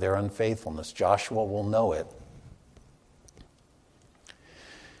because of their unfaithfulness. Joshua will know it.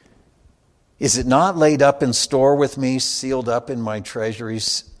 Is it not laid up in store with me, sealed up in my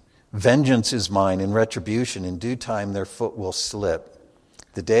treasuries? Vengeance is mine and retribution. In due time their foot will slip.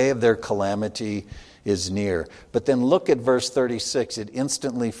 The day of their calamity is near. But then look at verse 36. It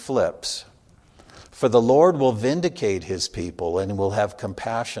instantly flips. For the Lord will vindicate his people and will have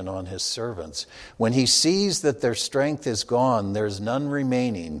compassion on his servants. When he sees that their strength is gone, there is none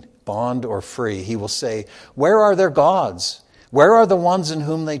remaining, bond or free, he will say, where are their gods? Where are the ones in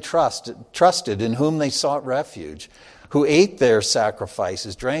whom they trusted, in whom they sought refuge, who ate their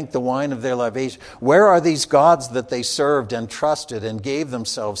sacrifices, drank the wine of their libation? Where are these gods that they served and trusted and gave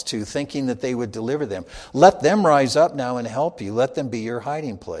themselves to, thinking that they would deliver them? Let them rise up now and help you. Let them be your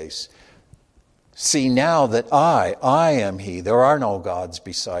hiding place. See now that I am he. There are no gods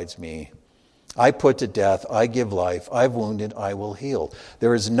besides me. I put to death, I give life. I've wounded, I will heal.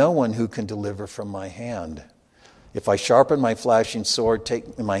 There is no one who can deliver from my hand. If I sharpen my flashing sword,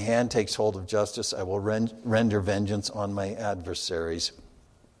 my hand takes hold of justice, I will render vengeance on my adversaries.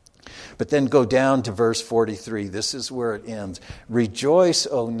 But then go down to verse 43. This is where it ends. Rejoice,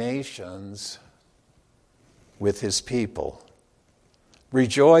 O nations, with his people.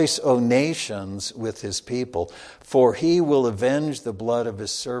 Rejoice, O nations, with his people, for he will avenge the blood of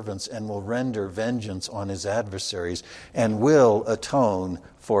his servants and will render vengeance on his adversaries and will atone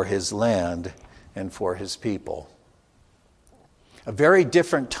for his land and for his people. A very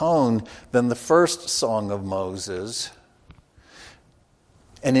different tone than the first song of Moses.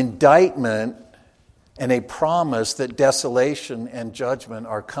 An indictment and a promise that desolation and judgment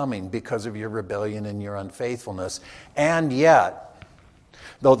are coming because of your rebellion and your unfaithfulness. And yet,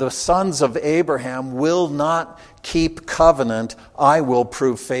 though the sons of Abraham will not keep covenant, I will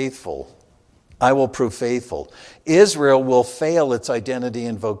prove faithful. I will prove faithful. Israel will fail its identity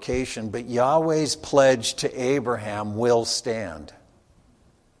and vocation, but Yahweh's pledge to Abraham will stand.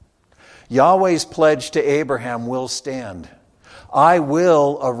 Yahweh's pledge to Abraham will stand. I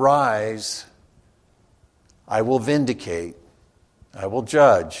will arise. I will vindicate. I will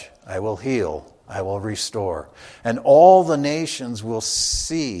judge. I will heal. I will restore. And all the nations will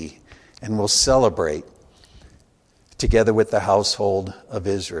see and will celebrate together with the household of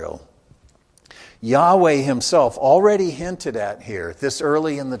Israel. Yahweh himself, already hinted at here, this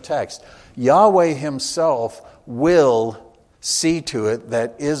early in the text, Yahweh himself will see to it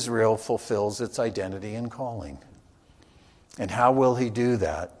that Israel fulfills its identity and calling. And how will he do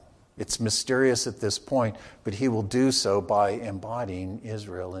that? It's mysterious at this point, but he will do so by embodying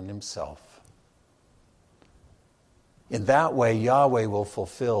Israel in himself. In that way, Yahweh will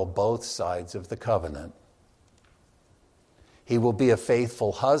fulfill both sides of the covenant. He will be a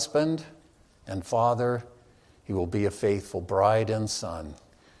faithful husband and father. He will be a faithful bride and son.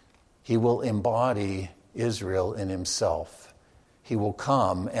 He will embody Israel in himself. He will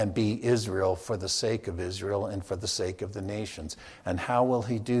come and be Israel for the sake of Israel and for the sake of the nations. And how will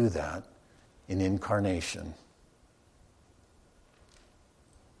he do that? In incarnation.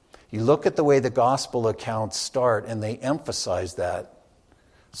 You look at the way the gospel accounts start, and they emphasize that.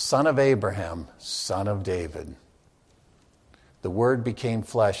 Son of Abraham, son of David. The Word became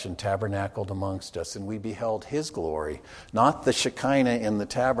flesh and tabernacled amongst us, and we beheld his glory. Not the Shekinah in the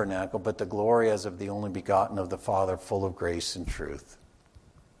tabernacle, but the glory as of the only begotten of the Father, full of grace and truth.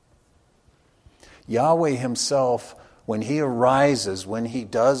 Yahweh himself, when he arises, when he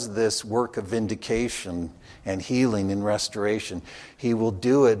does this work of vindication and healing and restoration, he will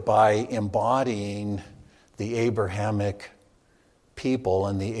do it by embodying the Abrahamic people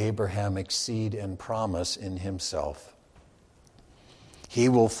and the Abrahamic seed and promise in himself. He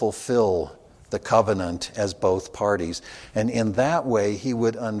will fulfill the covenant as both parties. And in that way, he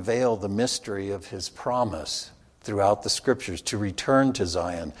would unveil the mystery of his promise throughout the scriptures to return to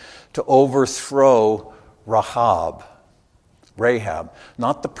Zion, to overthrow Rahab.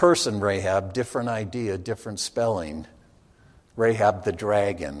 Not the person Rahab, different idea, different spelling. Rahab the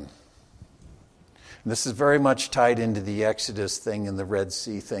dragon. And this is very much tied into the Exodus thing and the Red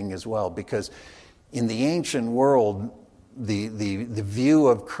Sea thing as well, because in the ancient world, the view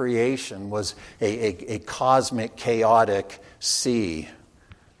of creation was a cosmic, chaotic sea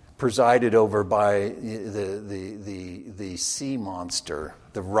presided over by the sea monster,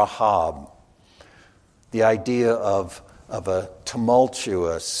 the Rahab. The idea of a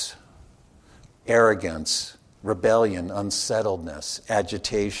tumultuous arrogance, rebellion, unsettledness,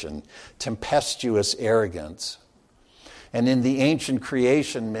 agitation, tempestuous arrogance. And in the ancient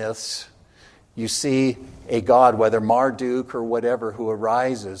creation myths, you see a god, whether Marduk or whatever, who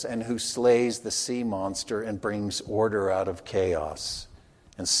arises and who slays the sea monster and brings order out of chaos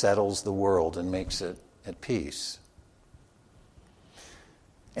and settles the world and makes it at peace.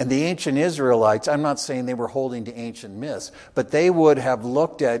 And the ancient Israelites, I'm not saying they were holding to ancient myths, but they would have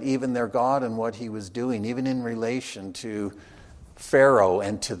looked at even their God and what he was doing, even in relation to Pharaoh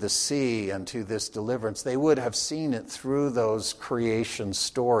and to the sea and to this deliverance, they would have seen it through those creation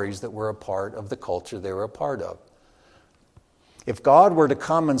stories that were a part of the culture they were a part of. If God were to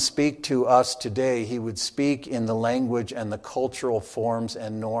come and speak to us today, he would speak in the language and the cultural forms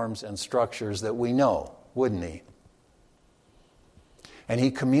and norms and structures that we know, wouldn't he? And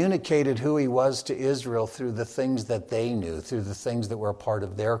he communicated who he was to Israel through the things that they knew, through the things that were a part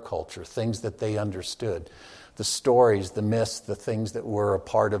of their culture, things that they understood, the stories, the myths, the things that were a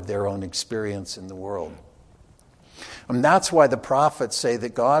part of their own experience in the world. And that's why the prophets say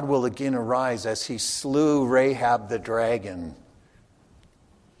that God will again arise as he slew Rahab the dragon.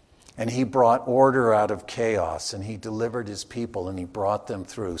 And he brought order out of chaos, and he delivered his people, and he brought them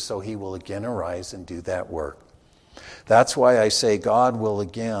through. So he will again arise and do that work. That's why I say God will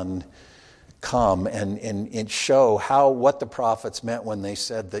again come and show what the prophets meant when they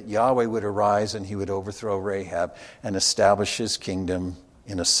said that Yahweh would arise and he would overthrow Rahab and establish his kingdom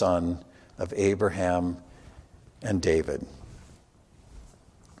in a son of Abraham and David.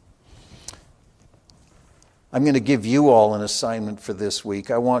 I'm going to give you all an assignment for this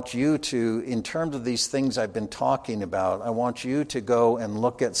week. I want you to, in terms of these things I've been talking about, I want you to go and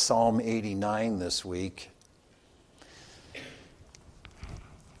look at Psalm 89 this week.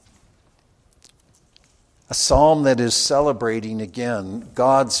 A psalm that is celebrating again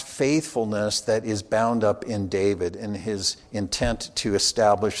God's faithfulness that is bound up in David and his intent to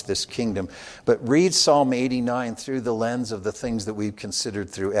establish this kingdom. But read Psalm 89 through the lens of the things that we've considered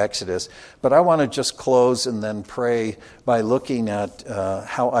through Exodus. But I want to just close and then pray by looking at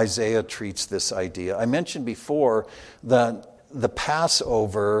how Isaiah treats this idea. I mentioned before that the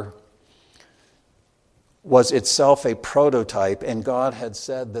Passover was itself a prototype, and God had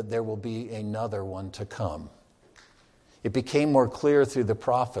said that there will be another one to come. It became more clear through the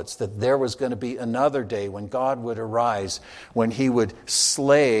prophets that there was going to be another day when God would arise, when he would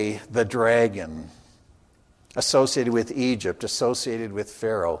slay the dragon associated with Egypt, associated with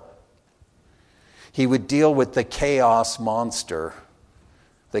Pharaoh. He would deal with the chaos monster,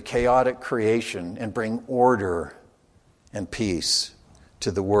 the chaotic creation, and bring order and peace to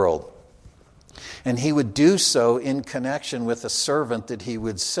the world. And he would do so in connection with a servant that he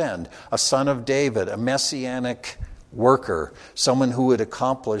would send, a son of David, a messianic worker, someone who would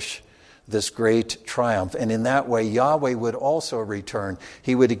accomplish this great triumph. And in that way, Yahweh would also return.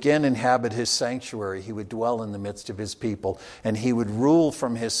 He would again inhabit his sanctuary. He would dwell in the midst of his people. And he would rule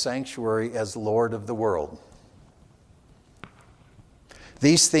from his sanctuary as Lord of the world.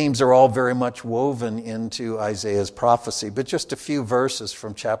 These themes are all very much woven into Isaiah's prophecy, but just a few verses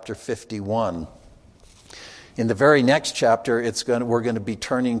from chapter 51. In the very next chapter, we're going to be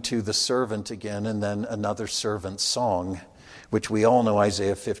turning to the servant again, and then another servant song, which we all know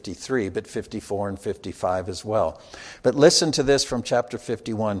Isaiah 53, but 54 and 55 as well. But listen to this from chapter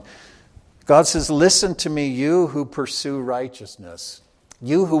 51. God says, "Listen to me, you who pursue righteousness,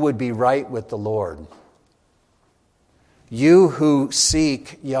 you who would be right with the Lord. You who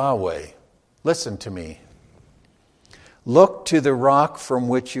seek Yahweh, listen to me. Look to the rock from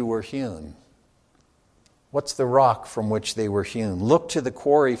which you were hewn." What's the rock from which they were hewn? Look to the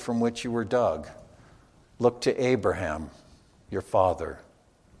quarry from which you were dug. Look to Abraham, your father,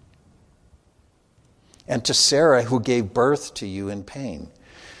 and to Sarah, who gave birth to you in pain.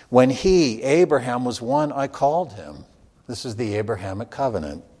 When he, Abraham, was one, I called him. This is the Abrahamic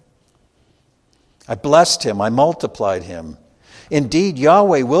covenant. I blessed him, I multiplied him. Indeed,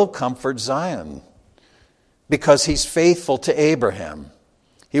 Yahweh will comfort Zion because he's faithful to Abraham.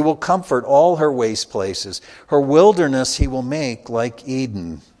 He will comfort all her waste places. Her wilderness he will make like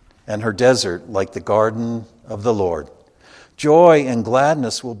Eden, and her desert like the garden of the Lord. Joy and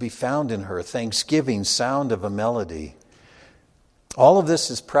gladness will be found in her, thanksgiving, sound of a melody. All of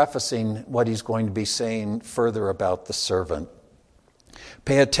this is prefacing what he's going to be saying further about the servant.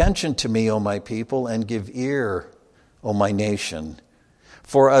 Pay attention to me, O my people, and give ear, O my nation.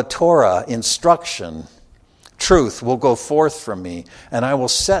 For a Torah, instruction, truth will go forth from me, and I will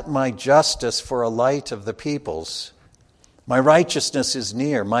set my justice for a light of the peoples. My righteousness is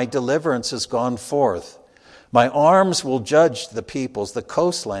near, my deliverance has gone forth. My arms will judge the peoples, the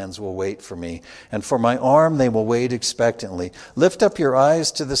coastlands will wait for me, and for my arm they will wait expectantly. Lift up your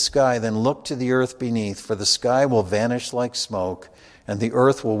eyes to the sky, then look to the earth beneath, for the sky will vanish like smoke, and the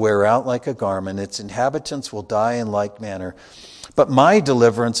earth will wear out like a garment. Its inhabitants will die in like manner. But my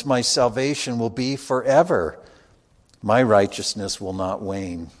deliverance, my salvation will be forever. My righteousness will not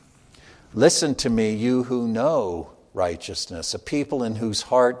wane. Listen to me, you who know righteousness, a people in whose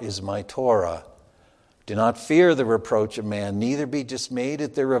heart is my Torah. Do not fear the reproach of man, neither be dismayed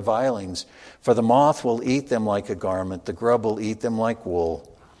at their revilings. For the moth will eat them like a garment, the grub will eat them like wool.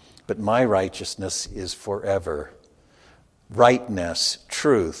 But my righteousness is forever. Rightness,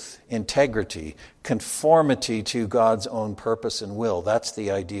 truth, integrity, conformity to God's own purpose and will. That's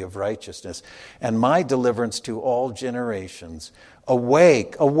the idea of righteousness. And my deliverance to all generations.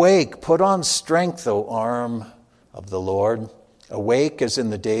 Awake, awake, put on strength, O arm of the Lord. Awake as in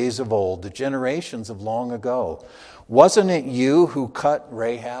the days of old, the generations of long ago. Wasn't it you who cut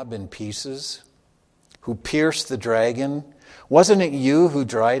Rahab in pieces, who pierced the dragon? Wasn't it you who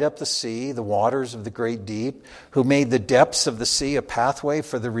dried up the sea, the waters of the great deep, who made the depths of the sea a pathway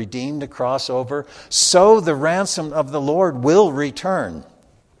for the redeemed to cross over? So the ransom of the Lord will return.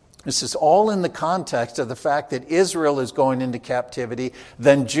 This is all in the context of the fact that Israel is going into captivity,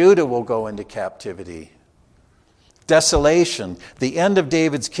 then Judah will go into captivity. Desolation, the end of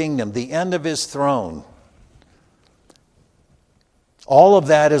David's kingdom, the end of his throne. All of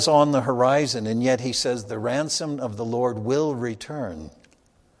that is on the horizon, and yet he says the ransom of the Lord will return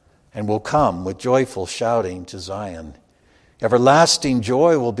and will come with joyful shouting to Zion. Everlasting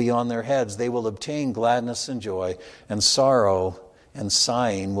joy will be on their heads. They will obtain gladness and joy, and sorrow and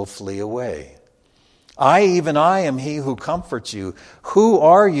sighing will flee away. I, even I, am he who comforts you. Who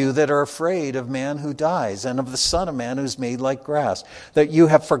are you that are afraid of man who dies, and of the Son of Man who's made like grass? That you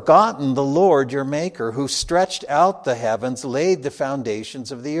have forgotten the Lord your Maker, who stretched out the heavens, laid the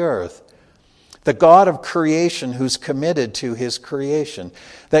foundations of the earth. The God of creation, who's committed to his creation.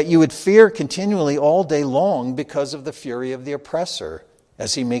 That you would fear continually all day long because of the fury of the oppressor,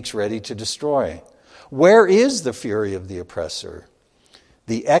 as he makes ready to destroy. Where is the fury of the oppressor?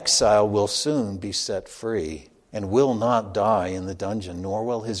 The exile will soon be set free and will not die in the dungeon, nor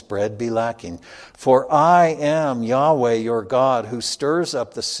will his bread be lacking. For I am Yahweh your God, who stirs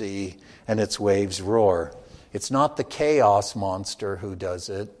up the sea and its waves roar. It's not the chaos monster who does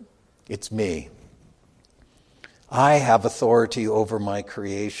it. It's me. I have authority over my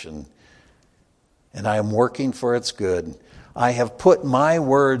creation, and I am working for its good. I have put my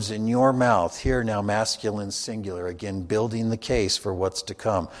words in your mouth. Here now, masculine singular, again building the case for what's to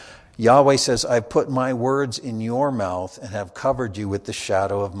come. Yahweh says, I've put my words in your mouth and have covered you with the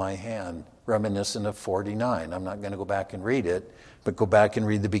shadow of my hand. Reminiscent of 49. I'm not going to go back and read it, but go back and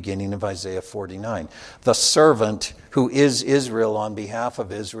read the beginning of Isaiah 49. The servant who is Israel on behalf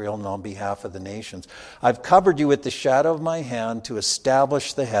of Israel and on behalf of the nations. I've covered you with the shadow of my hand to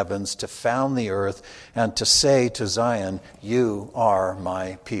establish the heavens, to found the earth, and to say to Zion, you are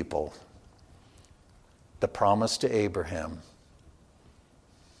my people. The promise to Abraham.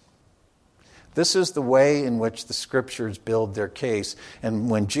 This is the way in which the Scriptures build their case. And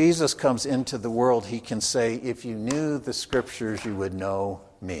when Jesus comes into the world, he can say, if you knew the Scriptures, you would know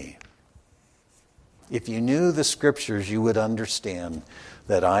me. If you knew the Scriptures, you would understand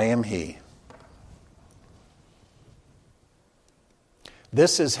that I am he.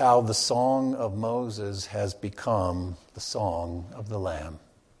 This is how the song of Moses has become the song of the Lamb.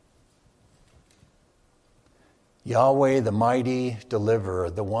 Yahweh, the mighty deliverer,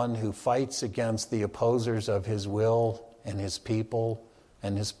 the one who fights against the opposers of his will and his people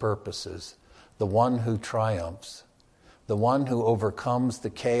and his purposes, the one who triumphs, the one who overcomes the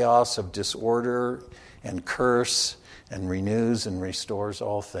chaos of disorder and curse and renews and restores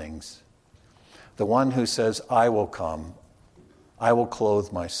all things, the one who says, I will come, I will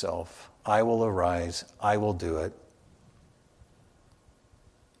clothe myself, I will arise, I will do it.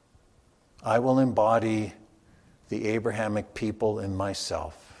 I will embody the Abrahamic people in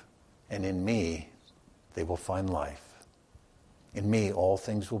myself, and in me they will find life. In me all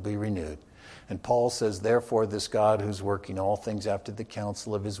things will be renewed. And Paul says, therefore, this God who's working all things after the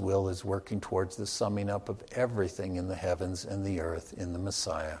counsel of his will is working towards the summing up of everything in the heavens and the earth in the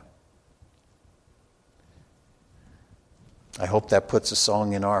Messiah. I hope that puts a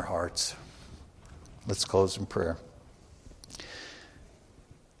song in our hearts. Let's close in prayer.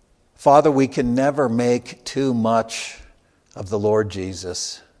 Father, we can never make too much of the Lord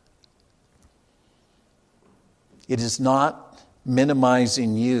Jesus. It is not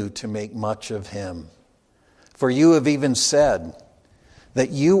minimizing you to make much of him. For you have even said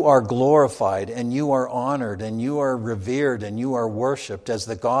that you are glorified and you are honored and you are revered and you are worshipped as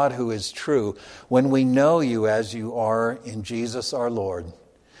the God who is true when we know you as you are in Jesus our Lord.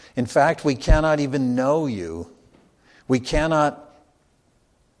 In fact, we cannot even know you. We cannot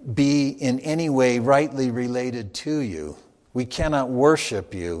be in any way rightly related to you. We cannot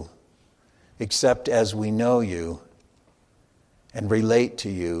worship you except as we know you and relate to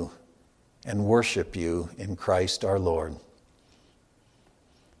you and worship you in Christ our Lord.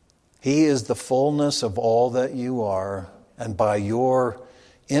 He is the fullness of all that you are, and by your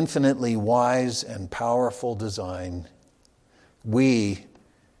infinitely wise and powerful design, we,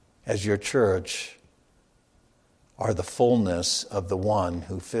 as your church, are the fullness of the one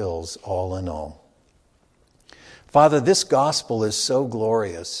who fills all in all. Father, this gospel is so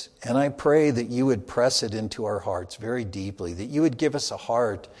glorious, and I pray that you would press it into our hearts very deeply, that you would give us a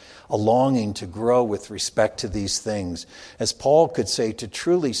heart, a longing to grow with respect to these things. As Paul could say, to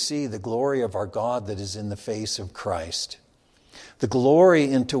truly see the glory of our God that is in the face of Christ, the glory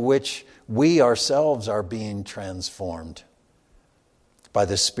into which we ourselves are being transformed by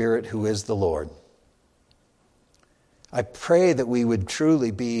the Spirit who is the Lord. I pray that we would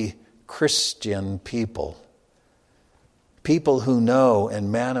truly be Christian people. People who know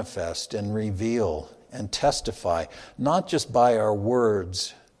and manifest and reveal and testify, not just by our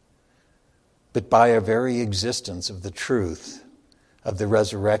words, but by our very existence of the truth of the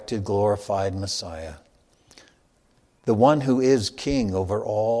resurrected, glorified Messiah. The one who is king over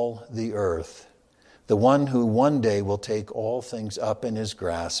all the earth. The one who one day will take all things up in his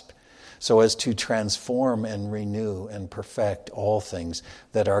grasp so as to transform and renew and perfect all things,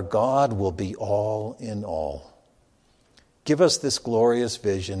 that our God will be all in all. Give us this glorious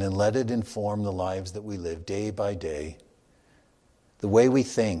vision and let it inform the lives that we live day by day. The way we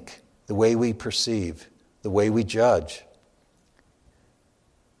think, the way we perceive, the way we judge.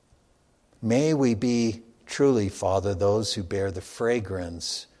 May we be truly, Father, those who bear the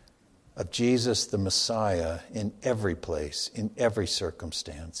fragrance of Jesus the Messiah in every place, in every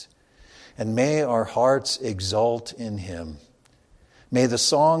circumstance. And may our hearts exult in him. May the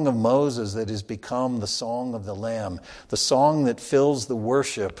song of Moses that has become the song of the Lamb, the song that fills the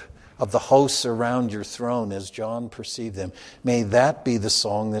worship of the hosts around your throne as John perceived them, may that be the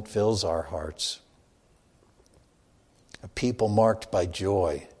song that fills our hearts. A people marked by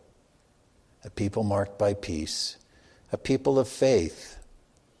joy, a people marked by peace, a people of faith,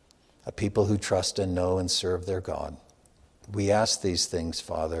 a people who trust and know and serve their God. We ask these things,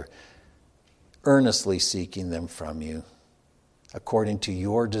 Father, earnestly seeking them from you, according to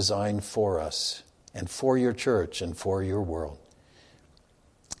your design for us and for your church and for your world.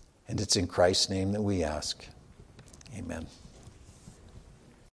 And it's in Christ's name that we ask. Amen.